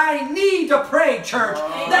you and I need to pray, church.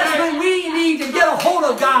 That's when we need to get a hold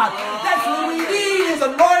of God. That's when we need His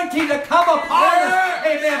anointing to come upon us.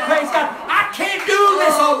 Amen. Praise God. I can't do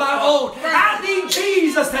this on my own. I need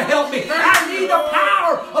Jesus to help me. I need the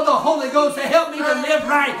power of the Holy Ghost to help me to live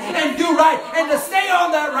right and do right and to stay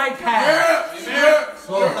on that right path.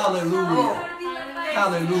 Oh, hallelujah.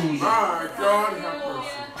 Hallelujah. My God, have mercy.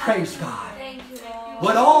 Praise God. Thank you, Lord.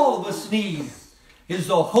 What all of us need is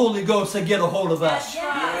the Holy Ghost to get a hold of us.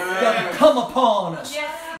 To come upon us.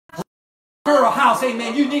 For a house,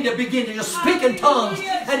 amen, you need to begin to just speak in tongues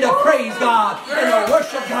and to praise God and to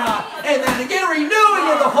worship God. Amen. To get a renewing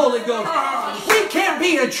of the Holy Ghost. We can't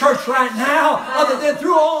be in church right now other than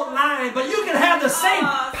through online, but you can have the same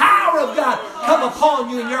power of God come upon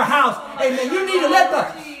you in your house. Amen. You need to let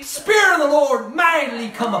the Spirit of the Lord mightily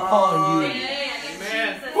come upon you.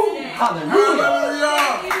 Ooh,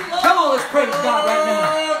 hallelujah. Come on, let's praise God right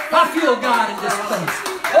now. I feel God in this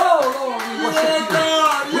place. Oh, Lord, we worship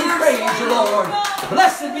you. We praise you, Lord.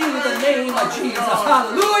 Blessed be the name of Jesus.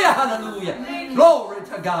 Hallelujah, hallelujah. Glory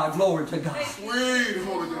to God, glory to God. Sweet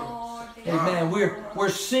Holy Ghost. Amen. We're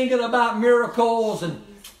singing about miracles and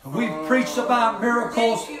we've preached about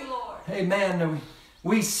miracles. Amen.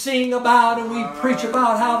 We sing about and we preach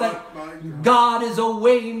about how that God is a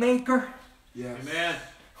way maker. Yes. Amen.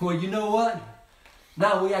 Well, you know what?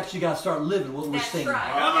 Now we actually got to start living what we're singing. Come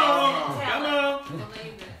on. Come on.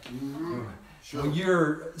 When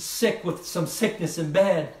you're sick with some sickness in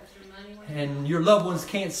bed and your loved ones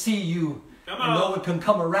can't see you and no one can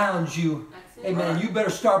come around you, amen, you better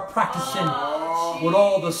start practicing with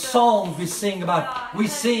all the songs we sing about. We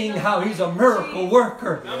sing how He's a miracle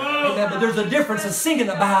worker. Amen, but there's a difference in singing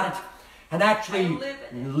about it and actually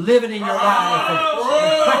living in your life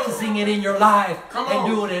and practicing it in your life and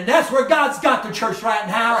doing it. And that's where God's got the church right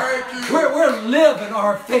now. We're living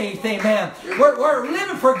our faith, amen. We're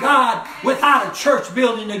living for God without a church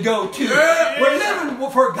building to go to. We're living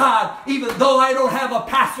for God even though I don't have a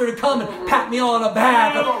pastor to come and pat me on the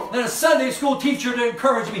back and a Sunday school teacher to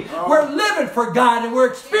encourage me. We're living for God and we're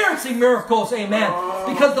experiencing miracles, amen,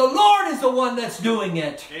 because the Lord is the one that's doing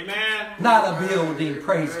it. Amen. Not a building,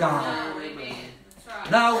 praise God.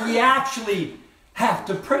 Now we actually have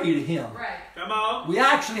to pray to Him. Come on. We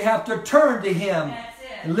actually have to turn to Him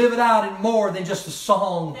and live it out in more than just a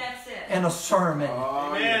song and a sermon.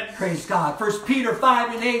 Amen. Praise God. 1 Peter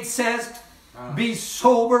 5:8 says, be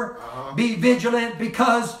sober, be vigilant,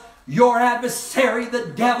 because your adversary, the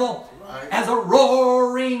devil, as a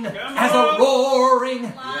roaring, your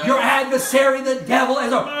adversary, the devil,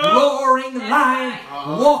 as a roaring lion,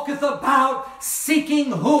 walketh about,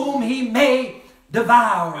 seeking whom he may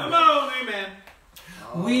devour. Come on, amen.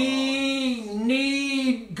 We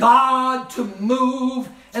need God to move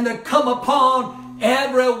and to come upon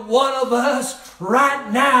every one of us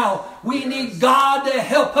right now. We need God to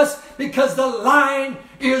help us because the lion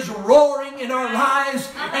is roaring in our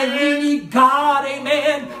lives, and we need God,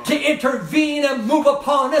 amen, to intervene and move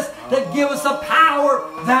upon us, to give us the power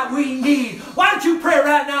that we need. Why don't you pray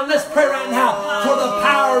right now? Let's pray right now for the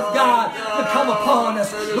power of God to come upon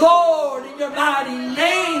us. Lord, in your mighty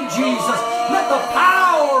name, Jesus, let the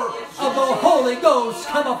power of the Holy Ghost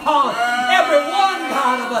come upon every one,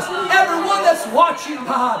 God, of us, everyone that's watching,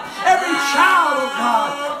 God, every child of God.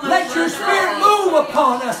 Let your Spirit move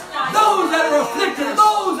upon us, those that are afflicted,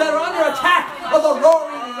 those that are under attack of the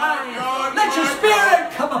roaring lion. Let your Spirit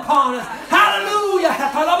come upon us. Hallelujah.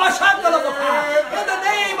 In the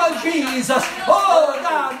name of Jesus. Oh,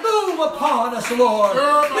 God, move upon us, Lord.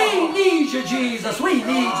 We need you, Jesus. We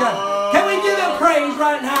need you. Can we give Him praise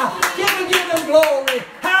right now? Give Him glory.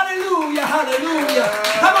 Hallelujah, hallelujah.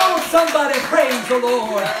 Come on, somebody, praise the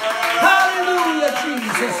Lord. Hallelujah,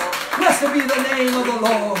 Jesus. Blessed be the name of the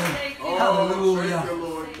Lord. Hallelujah.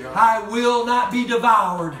 I will not be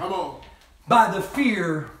devoured by the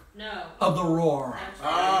fear of the roar.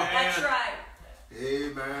 That's right.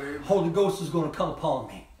 Amen. Holy Ghost is going to come upon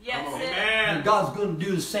me. Yes, And God's going to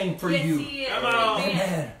do the same for you. He is. Come on.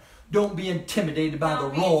 Amen. Don't be intimidated by Don't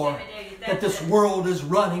the be roar intimidated. that That's this it. world is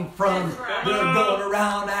running from. That's right. They're going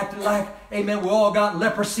around acting like, amen, we all got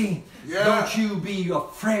leprosy. Yeah. Don't you be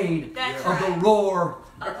afraid That's of right. the roar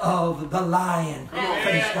of the lion. That's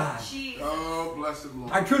Praise right. God. Jesus. Oh, bless Him,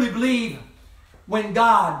 Lord. I truly believe when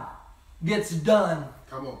God gets done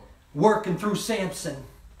Come on. working through Samson,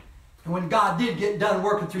 and when God did get done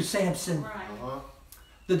working through Samson, Right.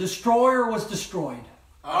 the destroyer was destroyed.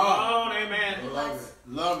 Come on, amen. Love it.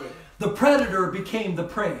 Love it. The predator became the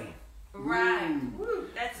prey. Right. Woo.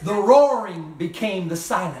 That's The roaring became the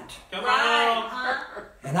silent. Come right. on. Huh?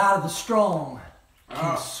 And out of the strong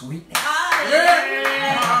came sweetness.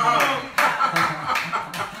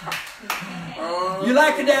 You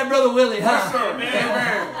liking that, Brother Willie, huh?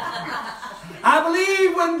 Amen. I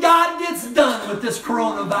believe when God gets done with this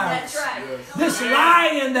coronavirus, That's right. this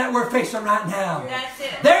lion that we're facing right now, That's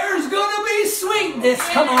it. there's going to be sweetness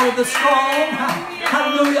come out of the strong.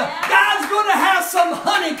 Hallelujah. God's going to have some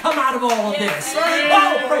honey come out of all of this.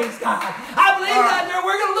 Oh, praise God. I believe that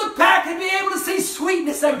we're going to look back and be able to see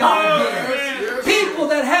sweetness that God gives. People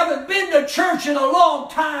that haven't been to church in a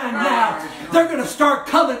long time now, they're going to start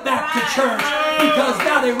coming back to church because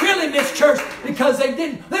now they really miss church because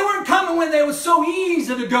they weren't coming when they was so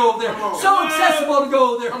easy to go there, so accessible to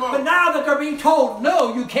go there. But now that they're being told,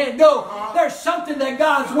 no, you can't go, there's something that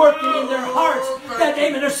God's working in their hearts. That,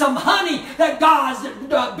 amen, there's some honey that God's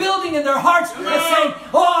building in their hearts that's saying,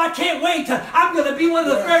 oh, I can't wait. I'm going to be one of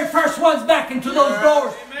the very first ones back into those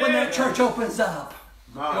doors when that church opens up.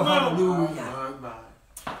 Oh, hallelujah.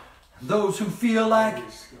 Those who feel like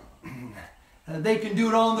they can do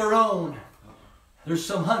it on their own, there's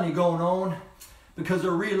some honey going on because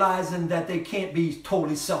they're realizing that they can't be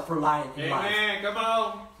totally self-reliant in life. Amen. Come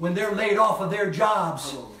on. When they're laid off of their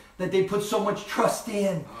jobs that they put so much trust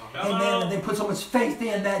in, amen, and they put so much faith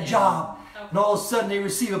in that job, and all of a sudden they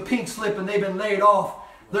receive a pink slip and they've been laid off,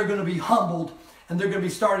 they're going to be humbled and they're going to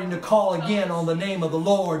be starting to call again on the name of the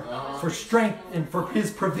Lord for strength and for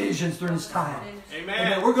His provisions during this time.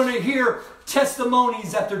 Amen. We're going to hear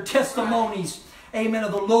testimonies after testimonies, amen,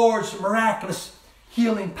 of the Lord's miraculous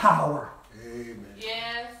healing power. Amen.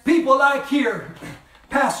 Yes. People like here,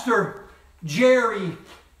 Pastor Jerry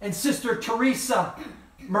and Sister Teresa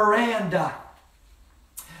Miranda.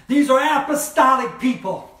 These are apostolic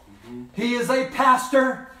people. He is a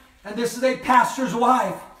pastor, and this is a pastor's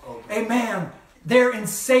wife. Amen. They're in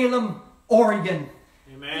Salem, Oregon.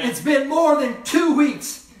 Amen. It's been more than 2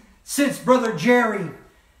 weeks since Brother Jerry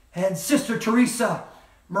and Sister Teresa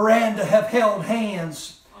Miranda have held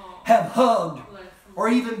hands, have hugged, or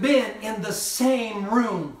even been in the same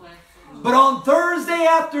room. But on Thursday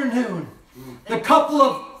afternoon, the couple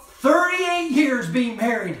of 38 years being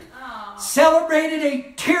married celebrated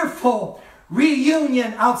a tearful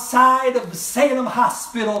reunion outside of the Salem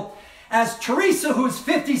Hospital as Teresa, who is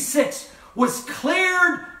 56, was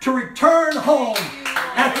cleared to return home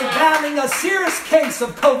after battling a serious case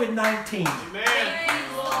of COVID-19. Amen.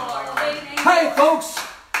 Hey folks,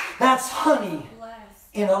 that's honey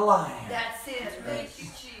in a lion. That's it. Thank you,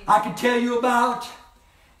 Jesus. I could tell you about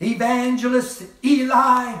evangelist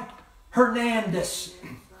Eli Hernandez.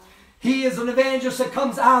 He is an evangelist that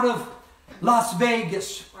comes out of Las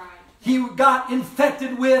Vegas. He got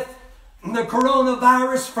infected with the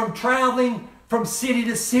coronavirus from traveling from city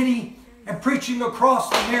to city and preaching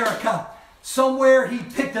across America. Somewhere he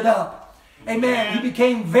picked it up. Amen. He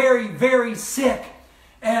became very, very sick.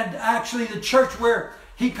 And actually the church where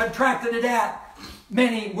he contracted it at,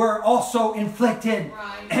 many were also inflicted.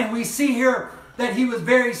 And we see here that he was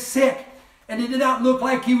very sick and it did not look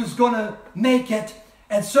like he was going to make it.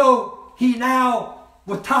 And so he now,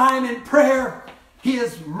 with time and prayer, he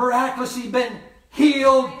has miraculously been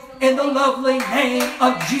healed in the lovely name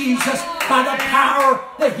of Jesus, by the power,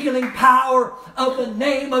 the healing power of the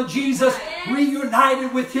name of Jesus,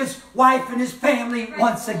 reunited with his wife and his family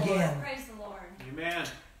once again. Praise the Lord. Amen.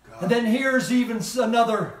 And then here's even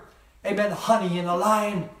another, amen, honey in a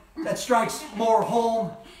line that strikes more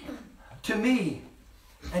home to me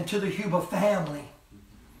and to the Huba family.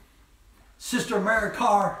 Sister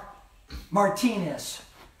Maricar Martinez.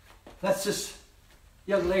 That's this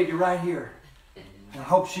young lady right here. I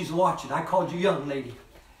hope she's watching. I called you young lady.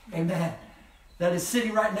 Amen. That is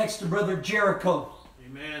sitting right next to Brother Jericho.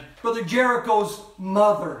 Amen. Brother Jericho's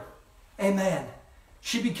mother. Amen.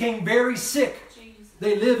 She became very sick.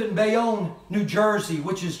 They live in Bayonne, New Jersey,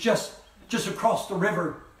 which is just across the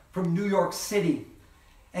river from New York City.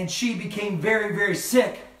 And she became very, very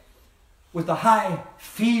sick with a high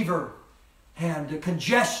fever and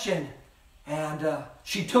congestion. And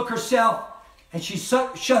she took herself and she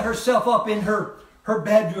shut herself up in her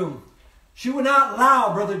bedroom. She would not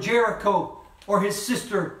allow Brother Jericho or his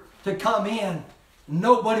sister to come in.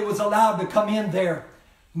 Nobody was allowed to come in there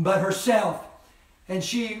but herself. And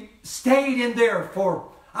she stayed in there for,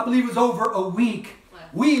 I believe it was over a week.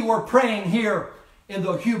 We were praying here in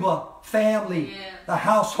the Huba family, the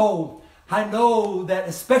household. I know that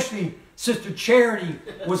especially Sister Charity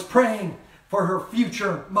was praying for her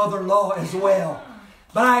future mother-in-law as well.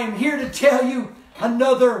 But I am here to tell you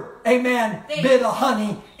another, amen, bit of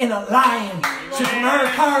honey in a lion. Sister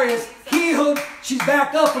Maricar is healed. She's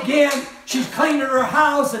back up again. She's cleaning her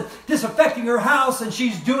house and disinfecting her house, and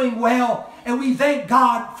she's doing well. And we thank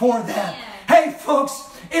God for that. Hey, folks,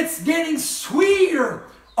 it's getting sweeter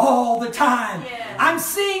all the time. I'm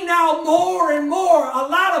seeing now more and more a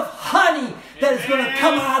lot of honey that is going to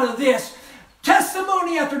come out of this.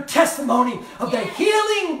 Testimony after testimony of the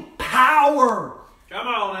healing power Come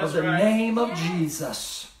on, that's of the right. name of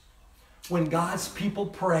Jesus. When God's people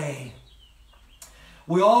pray,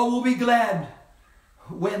 we all will be glad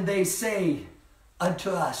when they say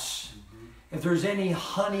unto us, if there's any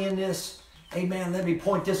honey in this, amen, let me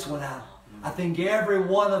point this one out. I think every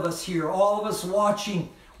one of us here, all of us watching,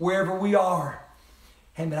 wherever we are,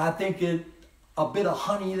 amen, I think a bit of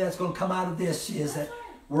honey that's going to come out of this is that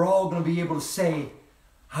we're all going to be able to say,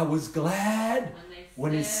 I was glad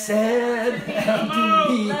when he said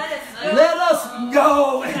unto me, let us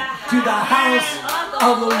go to the house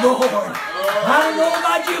of the Lord. I don't know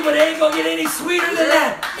about you, but it ain't going to get any sweeter than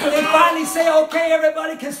that. They finally say, okay,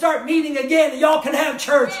 everybody can start meeting again and y'all can have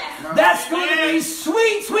church. That's going to be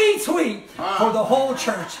sweet, sweet, sweet for the whole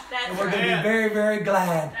church. And we're going to be very, very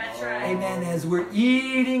glad. Amen. As we're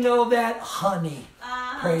eating of that honey,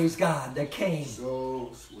 praise God, that came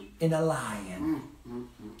So sweet. in a lion.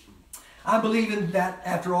 I believe in that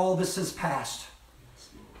after all this has passed,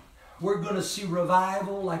 we're going to see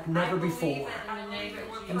revival like never before.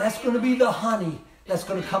 And that's going to be the honey that's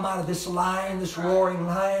going to come out of this lion, this roaring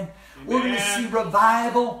lion. We're going to see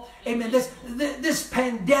revival. Amen. This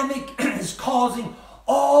pandemic is causing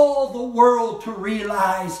all the world to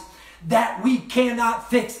realize that we cannot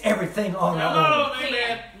fix everything on our own.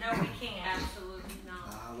 Amen. No, we can't. Absolutely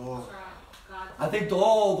not. Lord. I think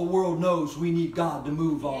all the world knows we need God to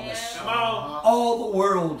move on us. Come on. All the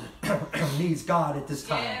world needs God at this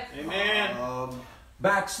time. Amen.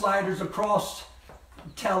 Backsliders across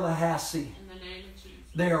Tallahassee, In the name of Jesus.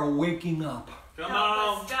 they are waking up. Come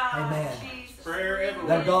on. Amen. Prayer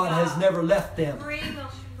everywhere. That God has never left them. Bring them.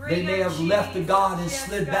 They may have left the God and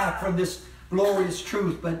slid back from this glorious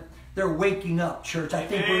truth, but they're waking up, church. I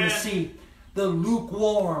think we're going to see the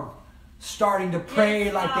lukewarm starting to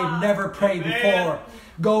pray like they've never prayed before.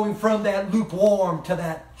 Going from that lukewarm to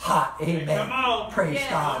that hot. Amen. Come on. Praise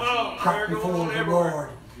God. Come on. Hot before the Lord.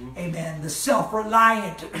 Amen. The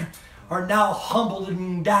self-reliant are now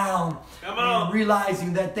humbling down and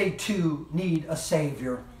realizing that they too need a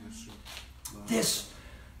Savior. This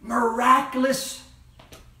miraculous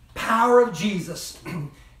power of Jesus.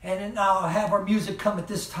 And I'll have our music come at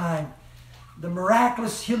this time. The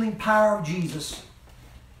miraculous healing power of Jesus.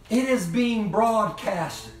 It is being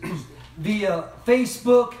broadcast via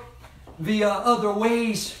Facebook, via other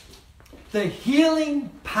ways. The healing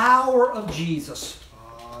power of Jesus.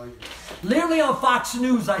 Literally on Fox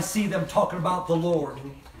News, I see them talking about the Lord.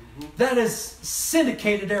 That is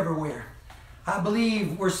syndicated everywhere. I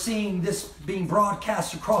believe we're seeing this being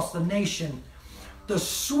broadcast across the nation. The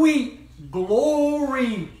sweet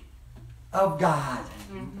glory of God.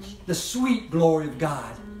 The sweet glory of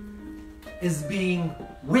God is being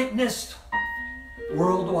witnessed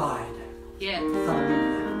worldwide. Yes.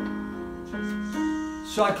 Hallelujah.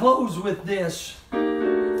 So I close with this.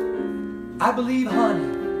 I believe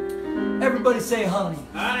honey. Everybody say honey.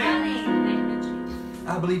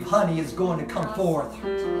 I believe honey is going to come forth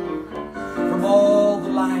from all the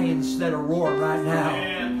lions that are roaring right now.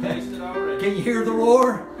 Can you hear the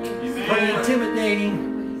roar? Pretty intimidating.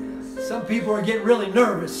 Some people are getting really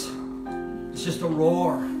nervous. It's just a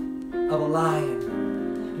roar of a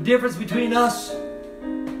lion. The difference between us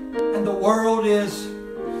and the world is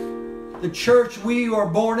the church, we are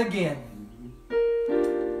born again.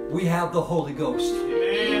 We have the Holy Ghost.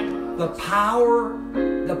 The power,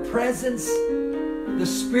 the presence, the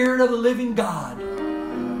Spirit of the living God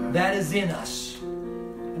that is in us.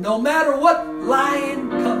 No matter what lion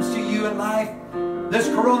comes to you in life, this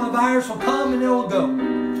coronavirus will come and it will go.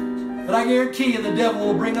 But I guarantee you the devil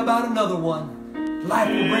will bring about another one. Life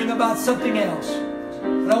will bring about something else.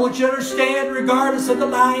 But I want you to understand, regardless of the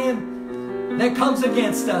lion that comes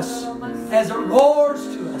against us, as it roars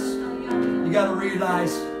to us, you got to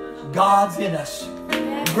realize God's in us.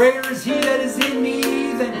 Greater is He that is in me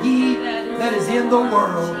than he that is in the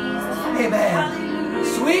world. Amen.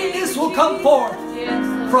 Sweetness will come forth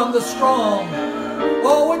from the strong.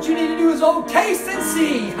 Oh, what you need to do is, oh, taste and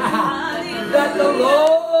see that the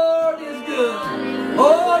Lord is good.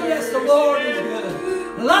 Oh, yes, the Lord is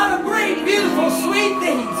good. A lot of great, beautiful, sweet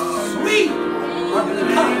things, sweet, are going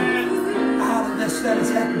to come out of this that has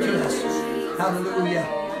happened to us. Hallelujah.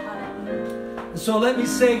 So let me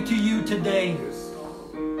say to you today,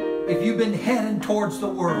 if you've been heading towards the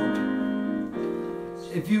world,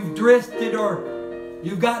 if you've drifted or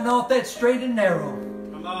you've gotten off that straight and narrow,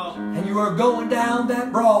 and you are going down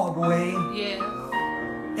that broad way,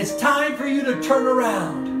 it's time for you to turn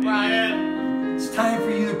around. Right. It's time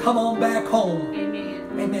for you to come on back home.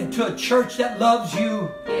 Amen. Amen. To a church that loves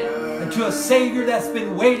you, and to a Savior that's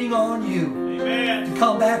been waiting on you to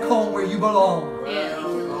come back home where you belong.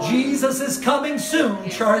 Jesus is coming soon,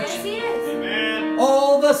 church. Yes, He is.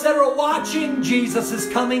 All of us that are watching, Jesus is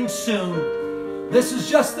coming soon. This is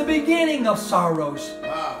just the beginning of sorrows.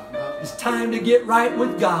 It's time to get right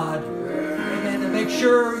with God. Amen. And make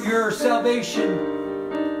sure your salvation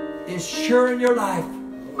is sure in your life.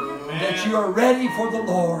 That you are ready for the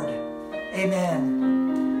Lord.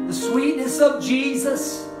 Amen. The sweetness of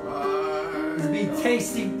Jesus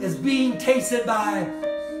is being tasted by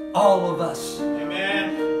all of us.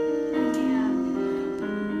 Amen.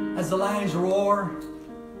 As the lions roar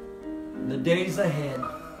in the days ahead,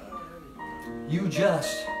 you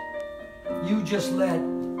just let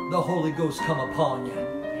the Holy Ghost come upon you.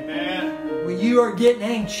 Amen. When you are getting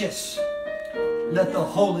anxious, let the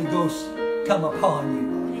Holy Ghost come upon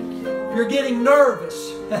you. If you're getting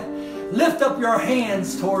nervous, lift up your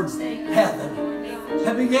hands towards heaven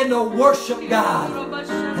and begin to worship God,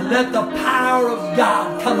 and let the power of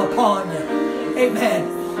God come upon you.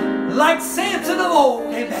 Amen. Like Samson of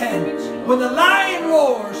old, amen. When the lion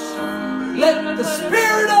roars, let the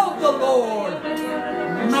Spirit of the Lord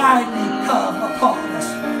mightily come upon us.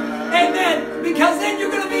 Amen. Because then you're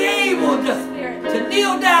going to be able to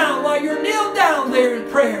kneel down while you're kneeled down there in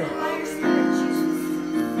prayer.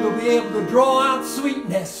 You'll be able to draw out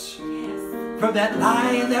sweetness from that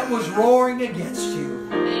lion that was roaring against you.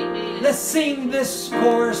 Let's sing this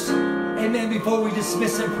chorus, amen, before we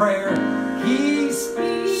dismiss in prayer. He's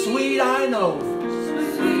sweet, I know.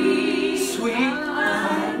 Sweet,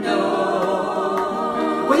 I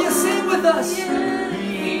know. Will you sing with us?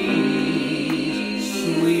 He's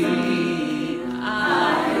sweet,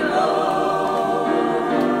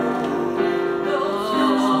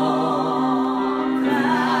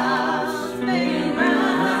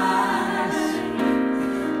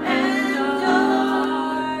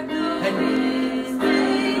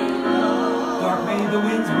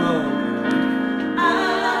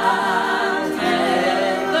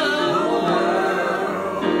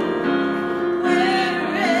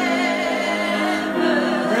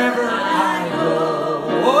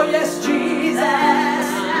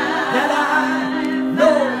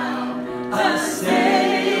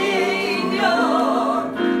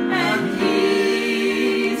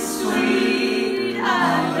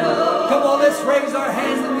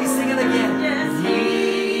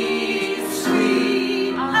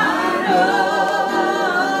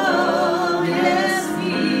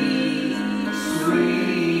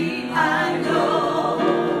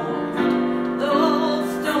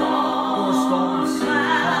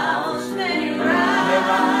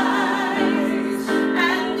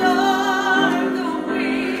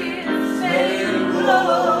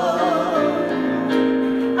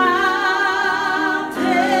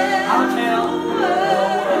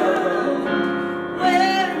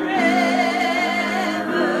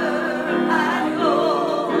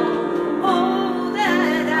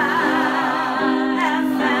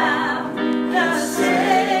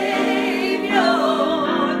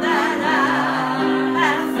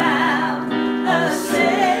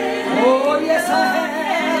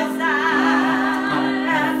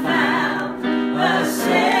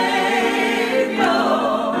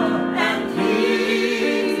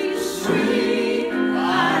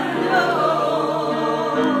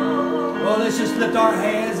 lift our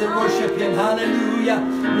hands and worship Him. Hallelujah.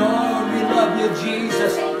 Lord, we love you,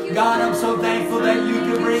 Jesus. God, I'm so thankful that you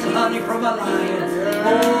can bring honey from a lion.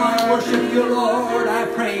 Oh, I worship you, Lord. I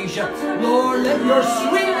praise you. Lord, let your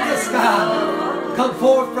sweetness, God, come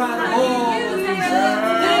forth from all of these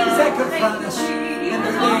things that confront us in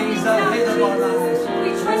the days ahead of our lives.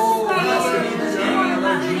 Oh, blessed be the name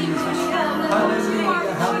of Jesus.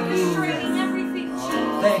 Hallelujah, hallelujah.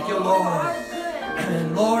 Thank you, Lord.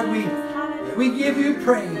 And Lord, we give you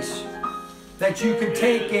praise that you can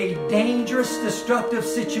take a dangerous, destructive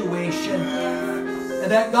situation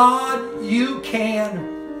and that, God, you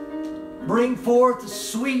can bring forth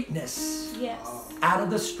sweetness out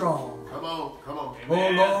of the strong. Come on, come on. Oh,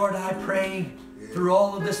 Lord, I pray through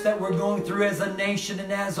all of this that we're going through as a nation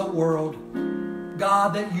and as a world,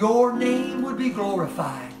 God, that your name would be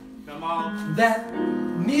glorified. Come on. That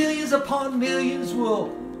millions upon millions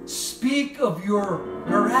will speak of your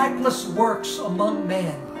miraculous works among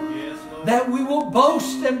men. Yes, Lord. That we will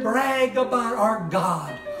boast and brag about our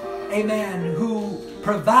God, amen, who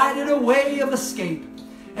provided a way of escape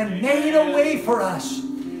and made a way for us.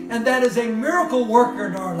 And that is a miracle worker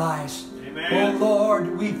in our lives. Amen. Oh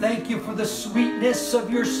Lord, we thank you for the sweetness of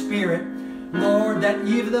your Spirit. Lord, that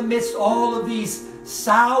even amidst all of these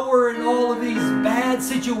sour and all of these bad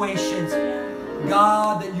situations,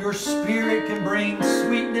 God, that your Spirit can bring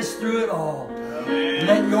sweetness through it all. Amen.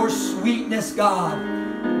 Let your sweetness, God,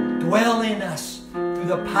 dwell in us through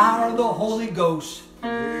the power of the Holy Ghost.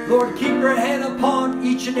 Lord, keep your hand upon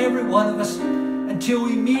each and every one of us until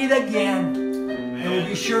we meet again. And we'll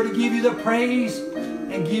be sure to give you the praise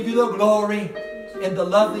and give you the glory. In the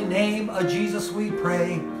lovely name of Jesus we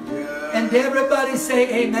pray. And everybody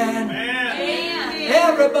say amen. Amen.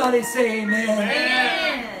 Everybody say amen.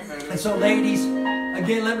 Amen. And so, ladies,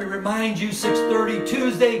 again, let me remind you, 6:30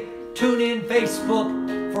 Tuesday, tune in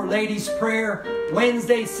Facebook for ladies' prayer.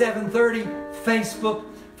 Wednesday, 7:30, Facebook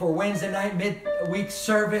for Wednesday night midweek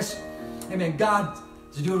service. Amen. God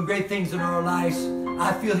is doing great things in our lives.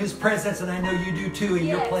 I feel His presence, and I know you do too, in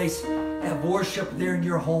your place of worship there in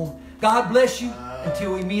your home. God bless you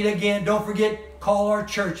until we meet again. Don't forget, call our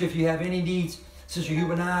church if you have any needs. Sister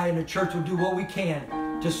Huba and I and the church will do what we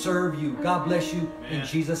can to serve you. God bless you in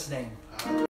Jesus' name.